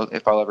I don't know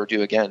if I'll ever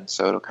do again.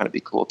 So it'll kind of be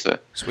cool to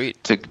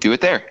do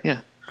it there. Yeah.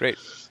 Great.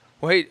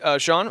 Well, hey,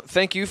 Sean,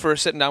 thank you for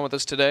sitting down with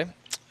us today,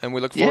 and we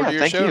look forward to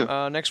your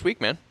show next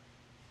week, man.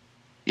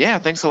 Yeah,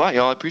 thanks a lot,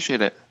 y'all. I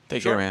appreciate it.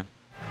 Take care, man.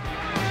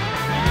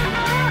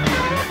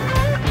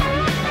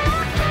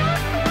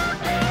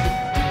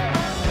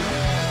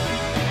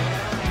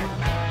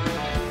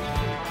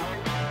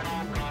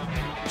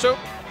 So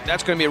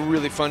that's going to be a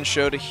really fun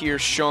show to hear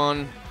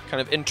Sean kind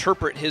of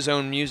interpret his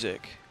own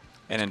music.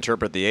 And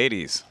interpret the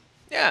 80s.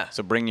 Yeah.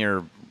 So bring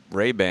your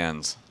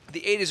Ray-Bans.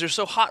 The 80s are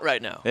so hot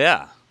right now.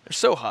 Yeah. They're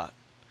so hot.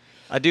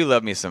 I do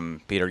love me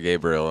some Peter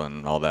Gabriel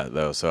and all that,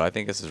 though, so I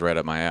think this is right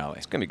up my alley.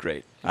 It's going to be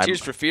great.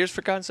 Tears for Fears,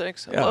 for God's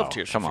sakes. I love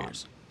Tears for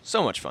Fears.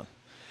 So much fun.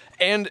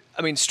 And,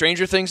 I mean,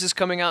 Stranger Things is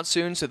coming out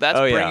soon, so that's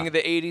bringing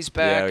the 80s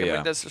back. I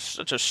mean, that's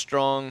that's a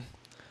strong...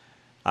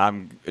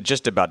 I'm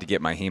just about to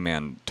get my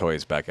He-Man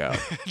toys back out.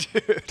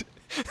 Dude.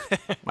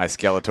 My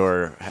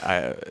Skeletor's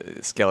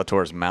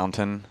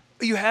Mountain.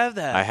 You have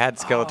that? I had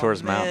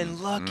Skeletor's Mountain.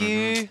 Man,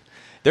 lucky.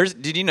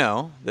 Mm-hmm. Did you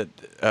know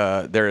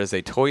that there is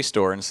a toy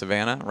store in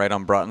Savannah, right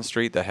on Broughton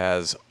Street, that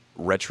has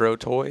retro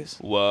toys?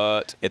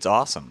 What? It's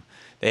awesome.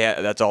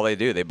 That's all they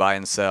do. They buy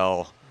and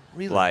sell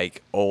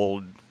like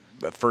old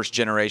first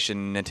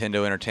generation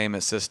Nintendo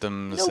Entertainment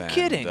Systems. No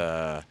kidding.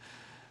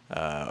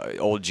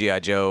 old G.I.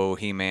 Joe,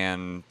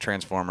 He-Man,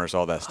 Transformers,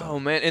 all that stuff. Oh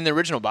man, in the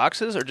original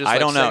boxes or just? I like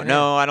don't know. secondhand?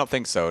 No, I don't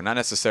think so. Not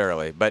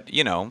necessarily. But,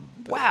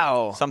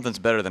 Wow. something's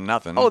better than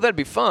nothing. Oh, that'd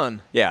be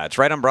fun. Yeah, it's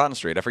right on Broughton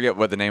Street. I forget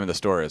what the name of the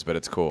store is, but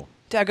it's cool.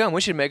 Daggone,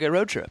 we should make a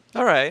road trip.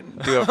 All right.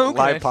 Do a Okay.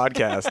 live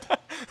podcast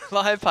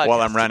Live podcast.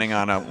 while I'm running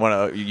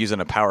on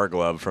using a Power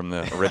Glove from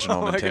the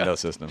original Oh my Nintendo God.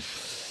 system.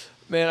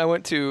 Man,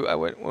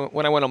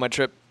 when I went on my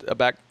trip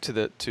back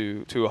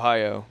to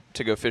Ohio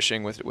to go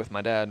fishing with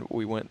my dad.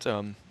 We went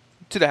to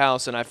the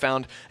house and I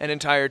found an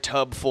entire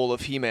tub full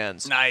of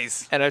He-Mans.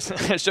 Nice. And I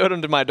showed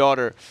them to my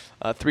daughter,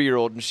 a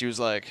 3-year-old, and she was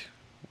like,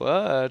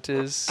 "What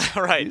is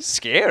Right.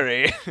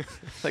 scary?"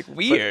 Like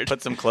weird.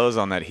 Put some clothes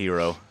on that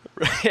hero.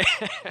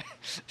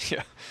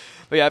 Yeah.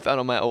 But yeah, I found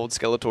all my old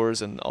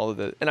Skeletors and all of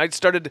the, and I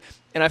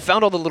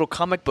found all the little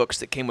comic books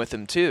that came with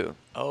them too.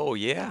 Oh,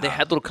 yeah. They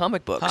had little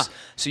comic books, Huh.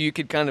 so you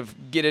could kind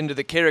of get into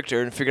the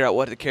character and figure out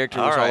what the character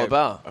was all right.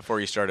 about. Before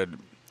you started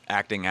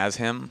acting as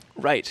him.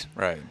 Right.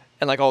 Right.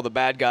 And like all the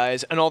bad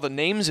guys and all the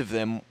names of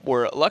them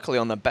were luckily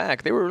on the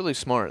back. They were really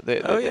smart.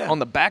 On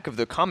the back of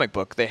the comic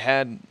book, they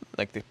had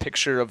like the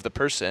picture of the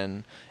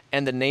person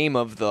and the name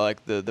of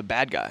the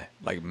bad guy.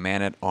 Like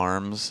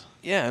Man-at-Arms.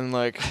 Yeah, and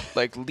like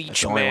Leech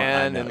That's the only one I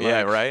Man know. and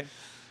yeah, like right?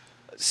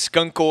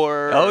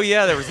 Skunkor. Oh,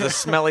 yeah, there was the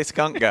smelly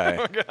skunk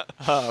guy.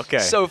 Oh, okay.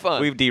 So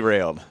fun. We've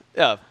derailed.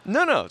 Yeah.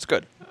 No, it's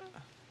good.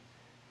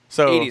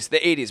 So 80s, the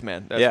 80s,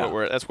 man. That's Yeah.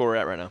 that's where we're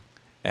at right now.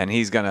 And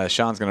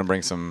Sean's gonna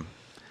bring some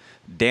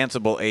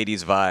danceable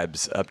 80s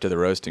vibes up to the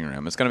roasting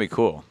room. It's gonna be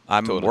cool.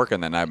 I'm Totally. working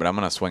that night, but I'm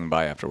gonna swing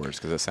by afterwards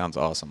because it sounds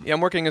awesome. Yeah,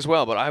 I'm working as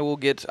well, but I will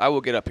get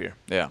up here.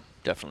 Yeah.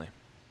 Definitely.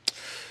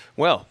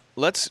 Well,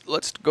 let's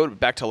go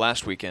back to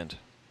last weekend.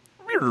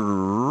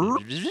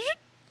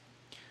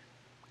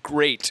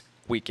 Great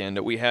weekend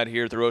that we had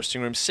here at the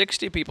roasting room.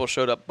 60 people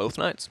showed up both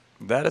nights.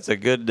 That's a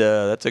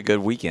good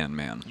weekend,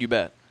 man. You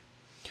bet.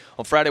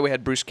 On Friday we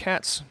had Bruce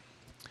Katz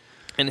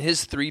and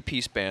his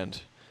 3-piece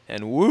band,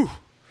 and woo,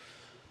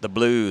 The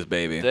blues,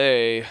 baby.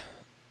 they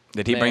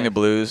Did he bring man. the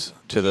blues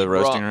to the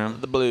roasting brought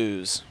room? the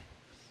blues.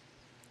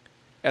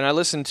 And I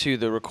listened to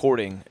the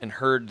recording and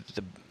heard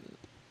the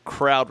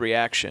crowd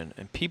reaction,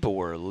 and people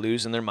were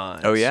losing their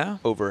minds. Oh, yeah?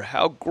 Over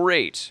how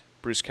great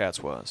Bruce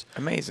Katz was.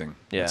 Amazing.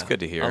 Yeah, It's good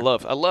to hear. I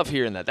love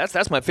hearing that.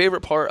 That's my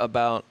favorite part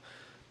about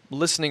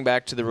listening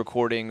back to the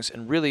recordings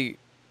and really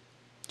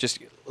just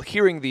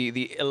hearing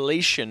the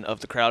elation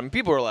of the crowd. I mean,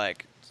 people were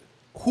like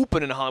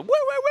hooping and hollering,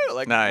 wait,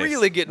 like Nice.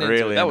 really getting into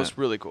Really it. That in was it.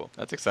 really cool.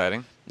 That's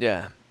exciting.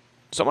 Yeah.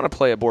 So I'm going to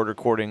play a board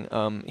recording.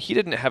 He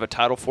didn't have a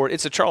title for it.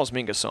 It's a Charles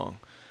Mingus song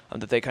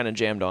that they kind of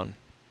jammed on.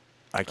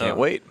 I can't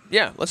wait.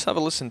 Yeah, let's have a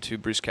listen to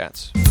Bruce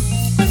Katz.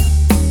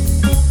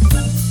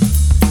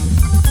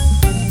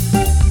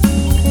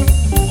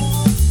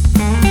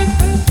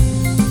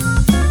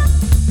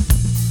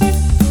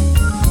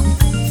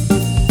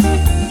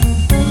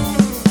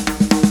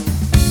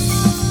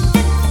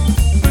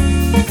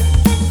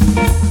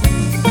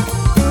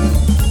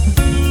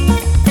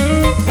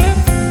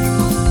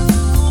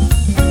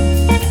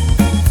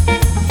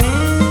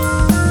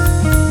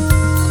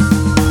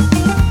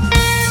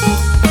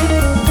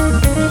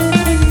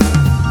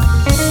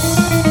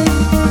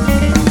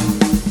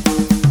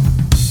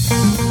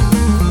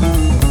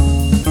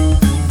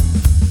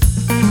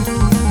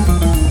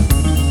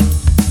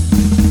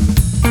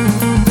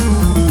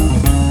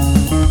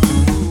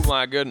 Oh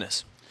my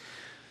goodness.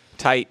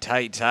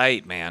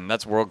 Tight, man.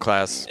 That's world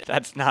class.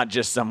 That's not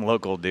just some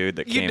local dude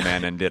that You came don't-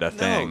 in and did a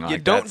thing. No, like, you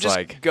don't that's just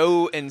like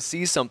go and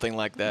see something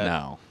like that.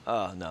 no.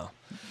 No.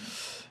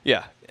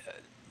 Yeah.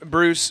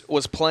 Bruce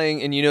was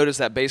playing, and you notice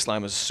that bass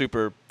line was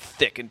super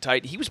thick and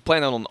tight. He was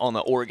playing on the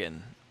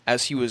organ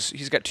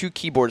he's got 2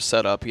 keyboards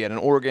set up. He had an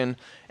organ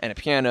and a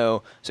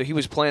piano, so he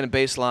was playing the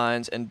bass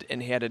lines, and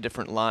he had a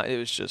different line. It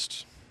was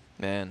just,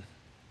 man,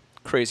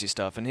 crazy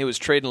stuff. And he was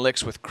trading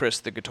licks with Chris,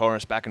 the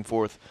guitarist, back and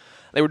forth.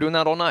 They were doing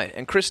that all night.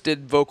 And Chris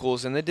did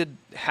vocals, and they did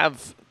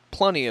have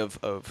plenty of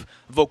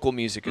vocal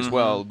music as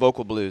well,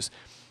 vocal blues.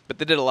 But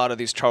they did a lot of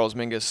these Charles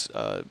Mingus,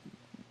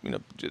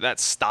 that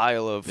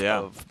style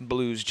of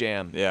blues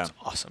jam. Yeah. It's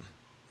awesome.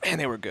 Man,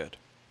 they were good.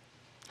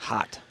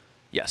 Hot.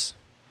 Yes,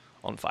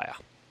 on fire.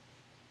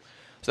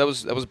 So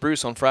that was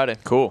Bruce on Friday.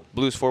 Cool.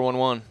 Blues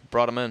 411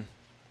 brought him in.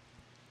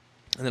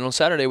 And then on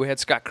Saturday we had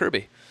Scott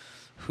Kirby,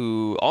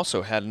 who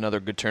also had another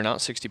good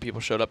turnout. 60 people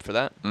showed up for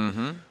that.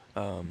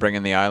 Mm-hmm.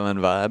 Bringing the island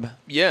vibe.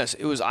 Yes,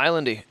 it was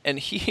islandy, and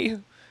he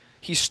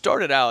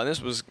started out, and this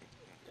was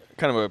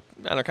kind of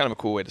a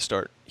cool way to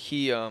start.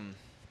 He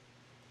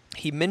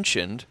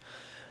mentioned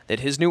that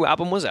his new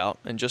album was out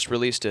and just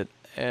released it,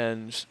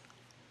 and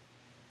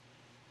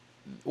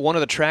one of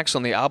the tracks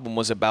on the album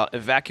was about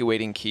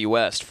evacuating Key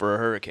West for a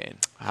hurricane,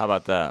 How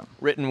about that?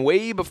 written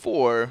way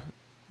before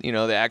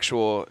the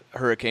actual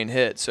hurricane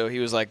hit. So he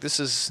was like, "This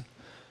is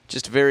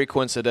just very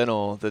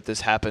coincidental that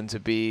this happened to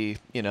be,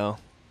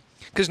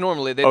 because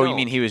normally they Oh, don't." you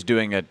mean he was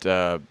doing it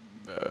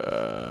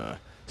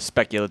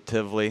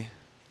speculatively?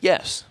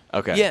 Yes.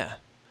 Okay. Yeah.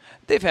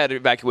 They've had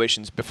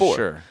evacuations before.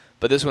 Sure.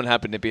 But this one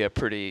happened to be a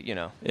pretty,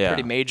 Yeah.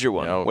 pretty major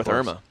one Yeah, of with course.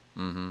 Irma.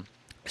 Mm-hmm.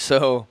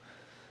 So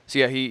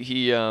yeah,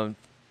 he and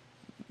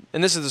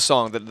this is the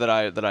song that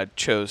I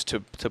chose to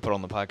put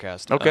on the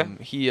podcast.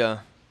 Okay.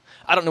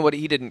 I don't know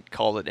he didn't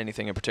call it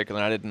anything in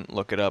particular. I didn't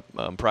look it up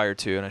prior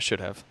to, and I should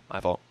have. My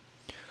fault.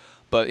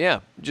 But yeah,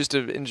 just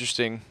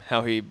interesting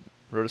how he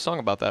wrote a song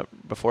about that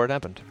before it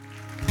happened.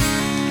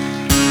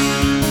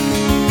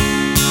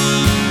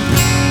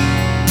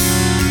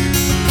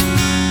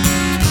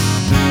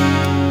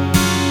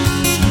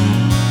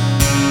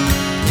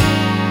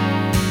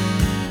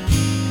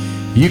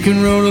 You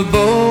can roll a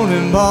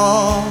bowling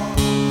ball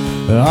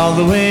all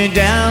the way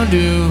down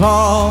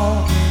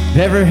Duval.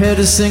 Never hit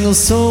a single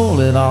soul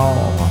at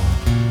all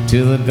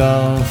to the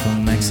Gulf of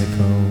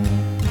Mexico.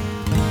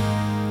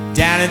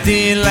 Down at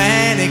the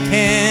Atlantic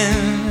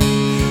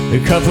end, a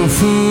couple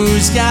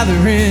fools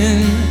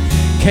gathering,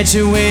 catch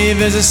a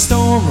wave as a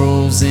storm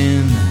rolls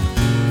in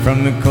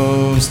from the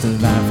coast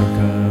of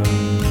Africa.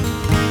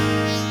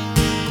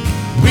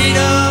 We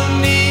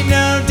don't need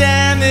no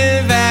damn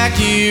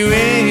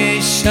evacuation.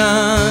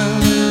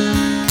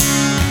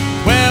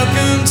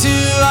 Welcome to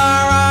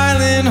our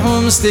island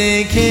home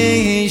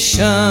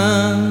staycation.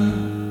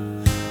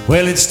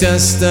 Well, it's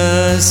just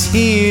us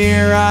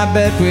here, I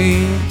bet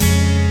we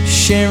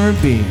share a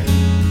beer,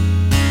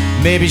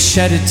 maybe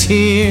shed a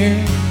tear,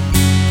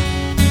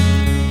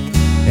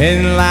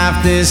 and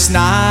laugh this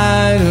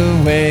night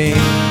away.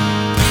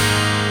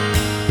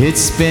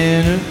 It's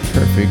been a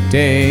perfect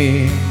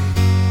day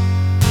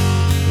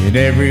in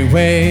every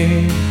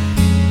way.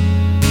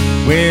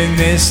 When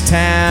this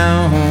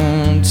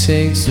town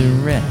takes a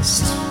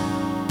rest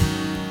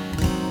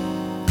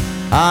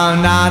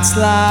on nights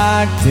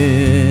like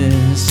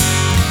this,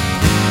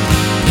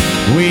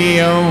 we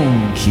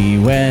own Key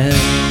West.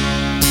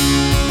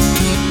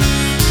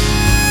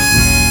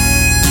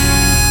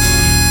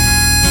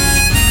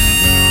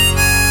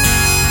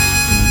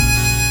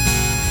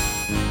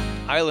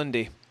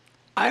 Islandy.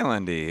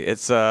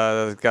 It's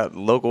got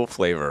local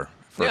flavor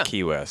for Yeah.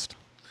 Key West.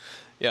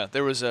 Yeah,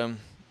 there was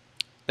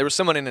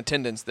someone in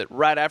attendance that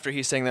right after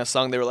he sang that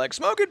song, they were like,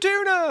 "Smoking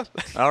tuna."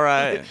 All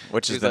right.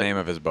 Which is He's the like- name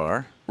of his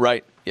bar.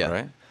 Right. Yeah.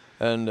 Right.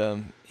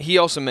 And he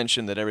also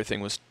mentioned that everything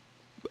was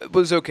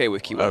okay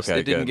with Key West. Okay,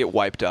 It didn't good. get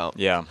wiped out.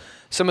 Yeah.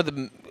 Some of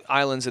the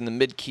islands in the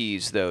mid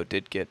Keys though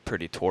did get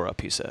pretty tore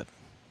up. He said,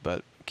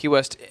 but Key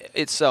West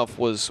itself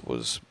was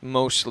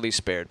mostly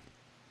spared.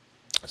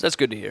 So that's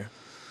good to hear.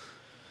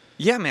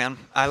 Yeah, man.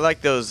 I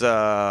like those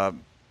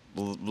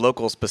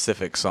local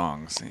specific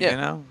songs. Yeah. You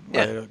know?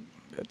 Yeah. Like,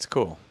 it's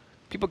cool.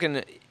 People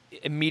can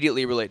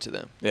immediately relate to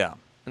them, Yeah.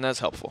 and that's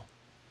helpful.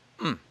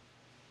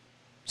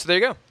 So there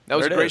you go. That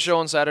was There a it great is. show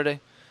on Saturday.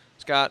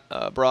 Scott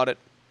brought it,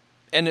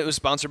 and it was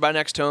sponsored by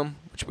Next Home,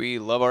 which we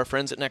love our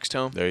friends at Next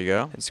Home. There you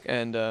go.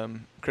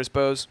 And Chris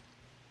Bose.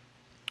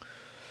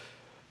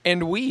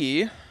 And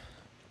we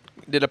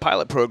did a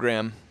pilot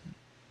program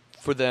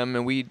for them,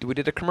 and we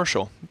did a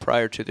commercial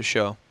prior to the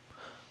show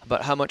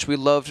about how much we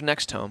loved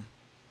Next Home.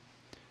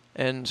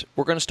 And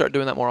we're going to start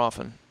doing that more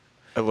often.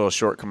 A little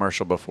short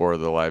commercial before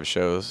the live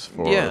shows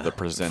for the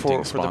presenting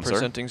for sponsor. the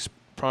presenting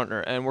partner.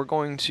 And we're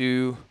going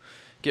to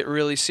get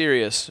really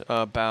serious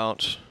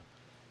about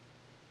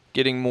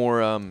getting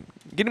more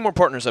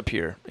partners up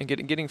here and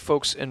getting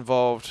folks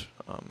involved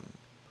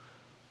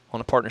on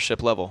a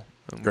partnership level.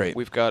 Great.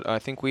 I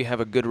think we have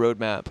a good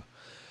roadmap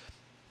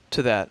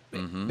to that,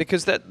 Mhm.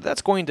 because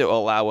that's going to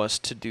allow us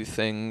to do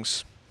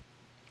things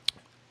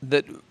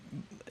that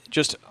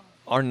just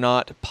are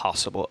not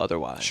possible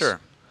otherwise. Sure.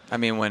 I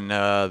mean, when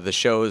the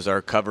shows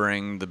are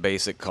covering the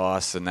basic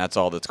costs and that's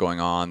all that's going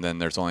on, then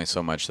there's only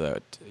so much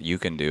that you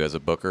can do as a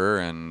booker,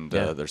 and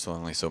Yeah. there's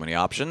only so many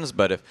options.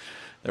 But if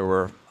there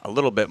were a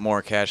little bit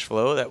more cash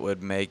flow, that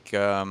would make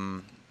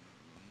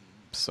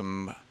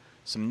some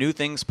new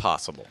things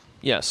possible.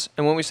 Yes,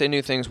 and when we say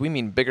new things, we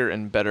mean bigger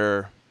and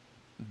better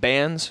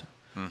bands,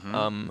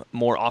 Mm-hmm.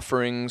 more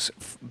offerings,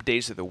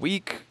 days of the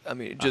week. I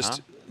mean,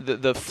 just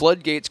the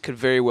floodgates could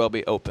very well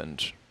be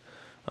opened,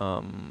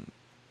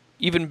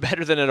 even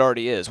better than it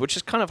already is, which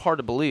is kind of hard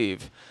to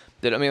believe.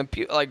 That, I mean,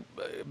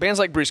 bands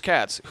like Bruce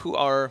Katz, who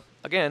are,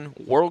 again,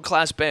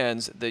 world-class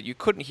bands that you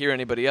couldn't hear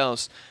anybody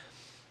else,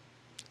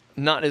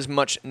 not as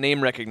much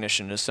name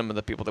recognition as some of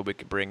the people that we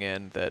could bring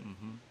in that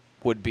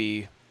would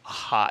be a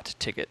hot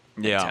ticket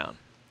in Yeah. town,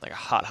 like a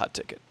hot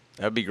ticket.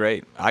 That'd be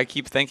great. I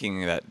keep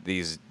thinking that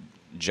these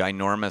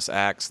ginormous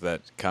acts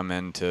that come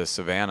into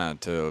Savannah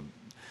to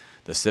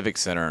the Civic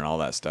Center and all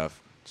that stuff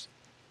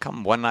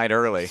come one night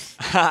early.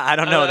 I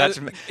don't know.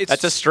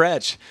 That's a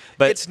stretch,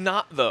 but It's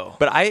not, though.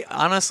 But I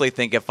honestly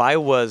think if I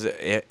was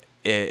a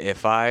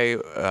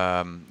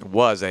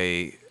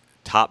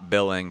top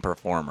billing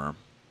performer,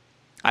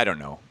 I don't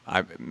know.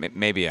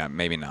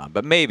 Maybe not,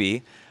 but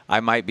maybe I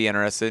might be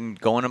interested in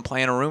going and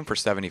playing a room for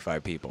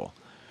 75 people.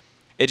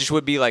 It just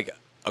would be like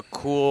a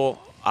cool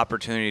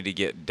opportunity to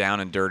get down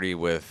and dirty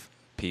with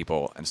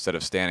people instead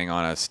of standing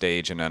on a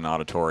stage in an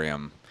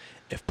auditorium.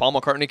 If Paul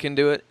McCartney can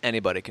do it,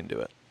 anybody can do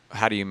it.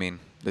 How do you mean?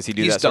 Does he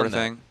do He's that sort done of that.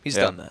 thing? He's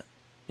Yeah. done that.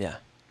 Yeah.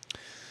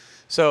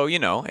 So,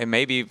 it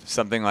may be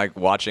something like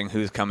watching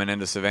who's coming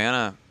into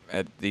Savannah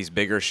at these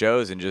bigger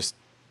shows and just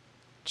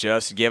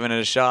giving it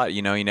a shot.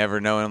 You know, you never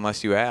know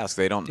unless you ask.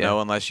 They don't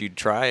know unless you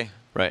try.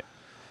 Right.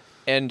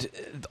 And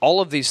all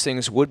of these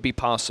things would be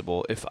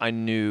possible if I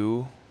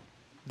knew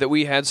that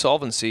we had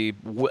solvency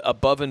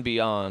above and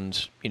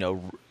beyond, you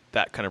know,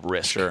 that kind of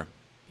risk. Sure.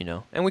 You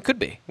know, and we could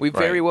be. We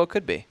very well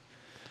could be.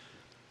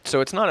 So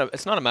it's not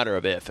a matter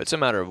of if, it's a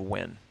matter of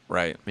when.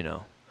 Right. You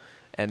know.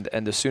 And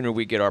the sooner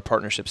we get our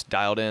partnerships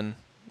dialed in,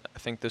 I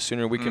think the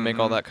sooner we can make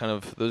all that kind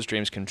of those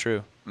dreams come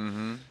true.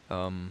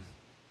 Mm-hmm.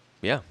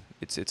 Yeah.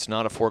 It's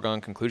not a foregone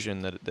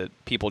conclusion that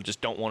people just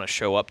don't want to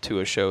show up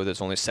to a show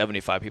that's only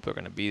 75 people are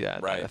going to be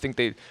at. Right. I think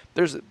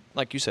there's,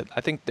 like you said,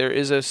 I think there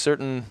is a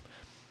certain,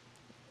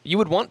 you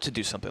would want to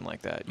do something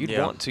like that. You'd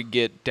want to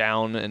get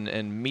down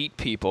and meet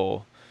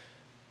people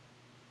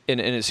in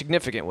a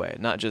significant way,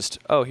 not just,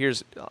 oh,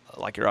 here's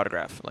like your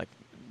autograph. Like,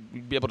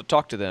 you'd be able to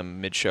talk to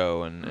them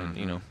mid-show and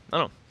you know, I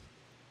don't know.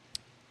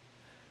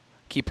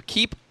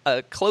 Keep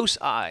a close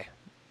eye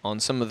on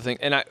some of the things.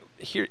 And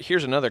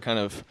here's another kind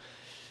of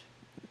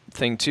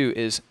thing too,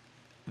 is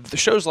the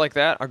shows like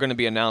that are going to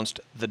be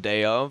announced the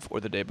day of or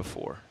the day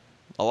before.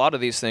 A lot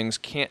of these things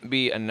can't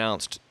be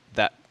announced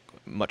that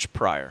much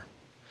prior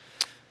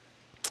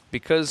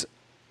because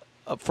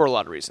for a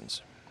lot of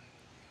reasons.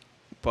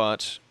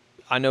 But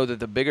I know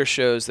that the bigger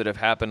shows that have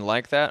happened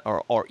like that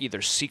are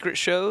either secret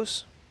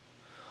shows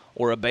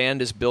or a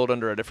band is billed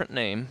under a different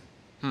name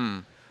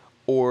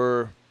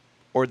or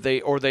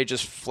they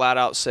just flat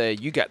out say,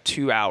 you got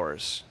 2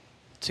 hours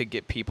to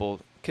get people,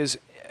 because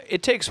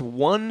it takes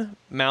one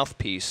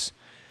mouthpiece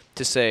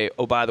to say,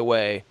 oh, by the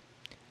way,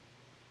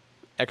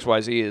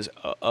 XYZ is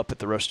up at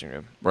the roasting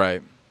room.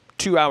 Right.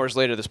 2 hours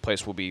later, this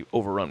place will be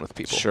overrun with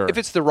people. Sure. If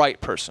it's the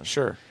right person.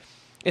 Sure.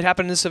 It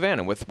happened in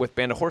Savannah with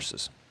Band of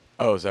Horses.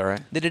 Oh, is that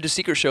right? They did a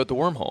secret show at the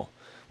Wormhole,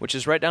 which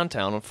is right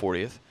downtown on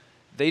 40th.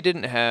 They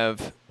didn't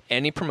have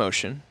any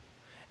promotion,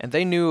 and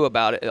they knew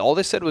about it. All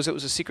they said was it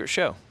was a secret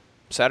show,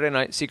 Saturday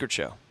night secret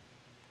show.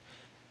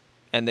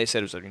 And they said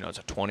it was it's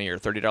a $20 or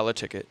 $30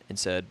 ticket, and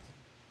said,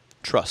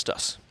 trust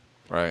us.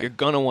 Right. You're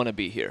going to want to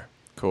be here.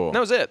 Cool. And that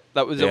was it.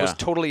 That was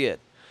totally it.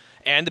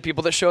 And the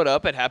people that showed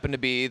up, it happened to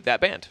be that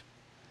band.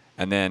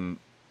 And then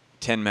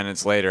 10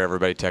 minutes later,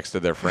 everybody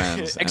texted their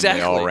friends, Exactly. and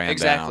they all ran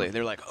exactly. down.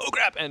 They're like, oh,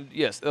 crap. And,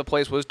 yes, the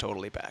place was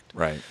totally packed.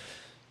 Right.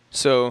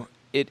 So,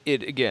 it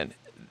again,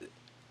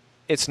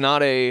 it's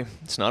not a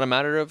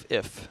matter of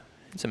if.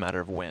 It's a matter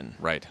of when.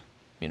 Right.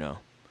 You know.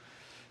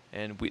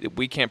 And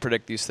we can't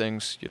predict these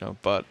things,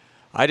 but...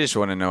 I just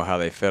want to know how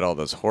they fit all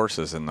those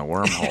horses in the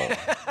wormhole.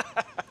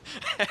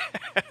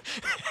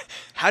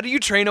 How do you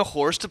train a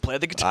horse to play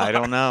the guitar? I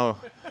don't know.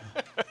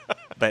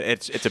 But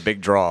it's a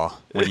big draw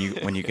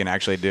when you can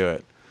actually do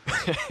it.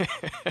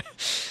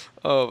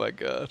 Oh, my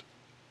God.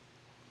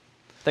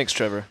 Thanks,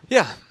 Trevor.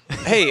 Yeah.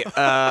 Hey,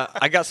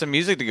 I got some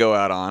music to go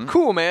out on.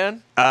 Cool,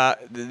 man.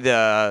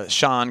 The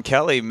Sean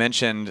Kelly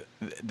mentioned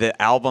the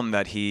album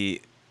that he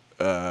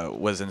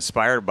was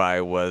inspired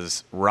by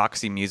was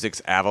Roxy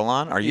Music's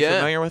Avalon. Are you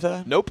familiar with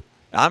that? Nope.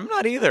 I'm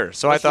not either.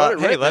 So Let's I thought,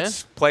 let it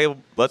rip,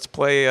 let's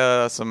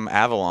play some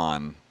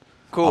Avalon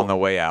Cool. on the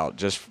way out,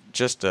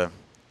 just to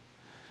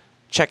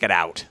check it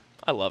out.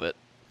 I love it.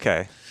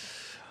 Okay.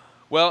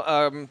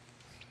 Well,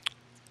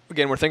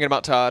 again, we're thinking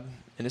about Todd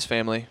and his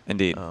family.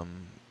 Indeed.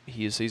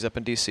 He's up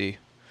in D.C.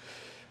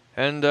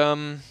 And,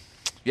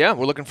 we're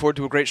looking forward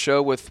to a great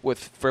show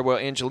with Farewell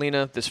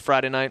Angelina this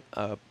Friday night.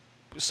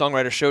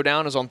 Songwriter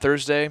Showdown is on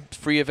Thursday.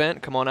 Free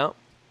event. Come on out.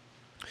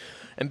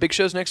 And big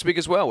shows next week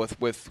as well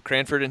with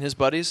Cranford and his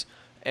buddies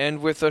and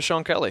with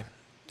Sean Kelly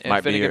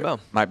and Finnegan Bell.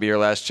 Might be your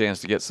last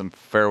chance to get some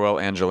Farewell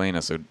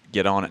Angelina, so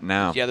get on it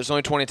now. Yeah, there's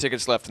only 20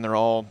 tickets left, and they're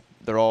all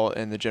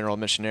in the general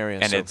admission area.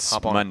 And so it's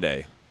hop on.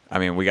 Monday. I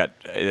mean,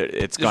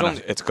 it's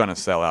gonna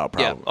sell out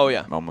probably. Yeah. Oh,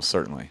 yeah. Almost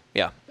certainly.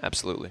 Yeah,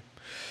 absolutely.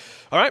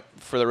 All right.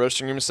 For the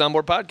Roasting Room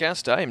Soundboard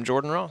Podcast, I am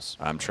Jordan Ross.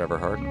 I'm Trevor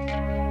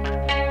Harden.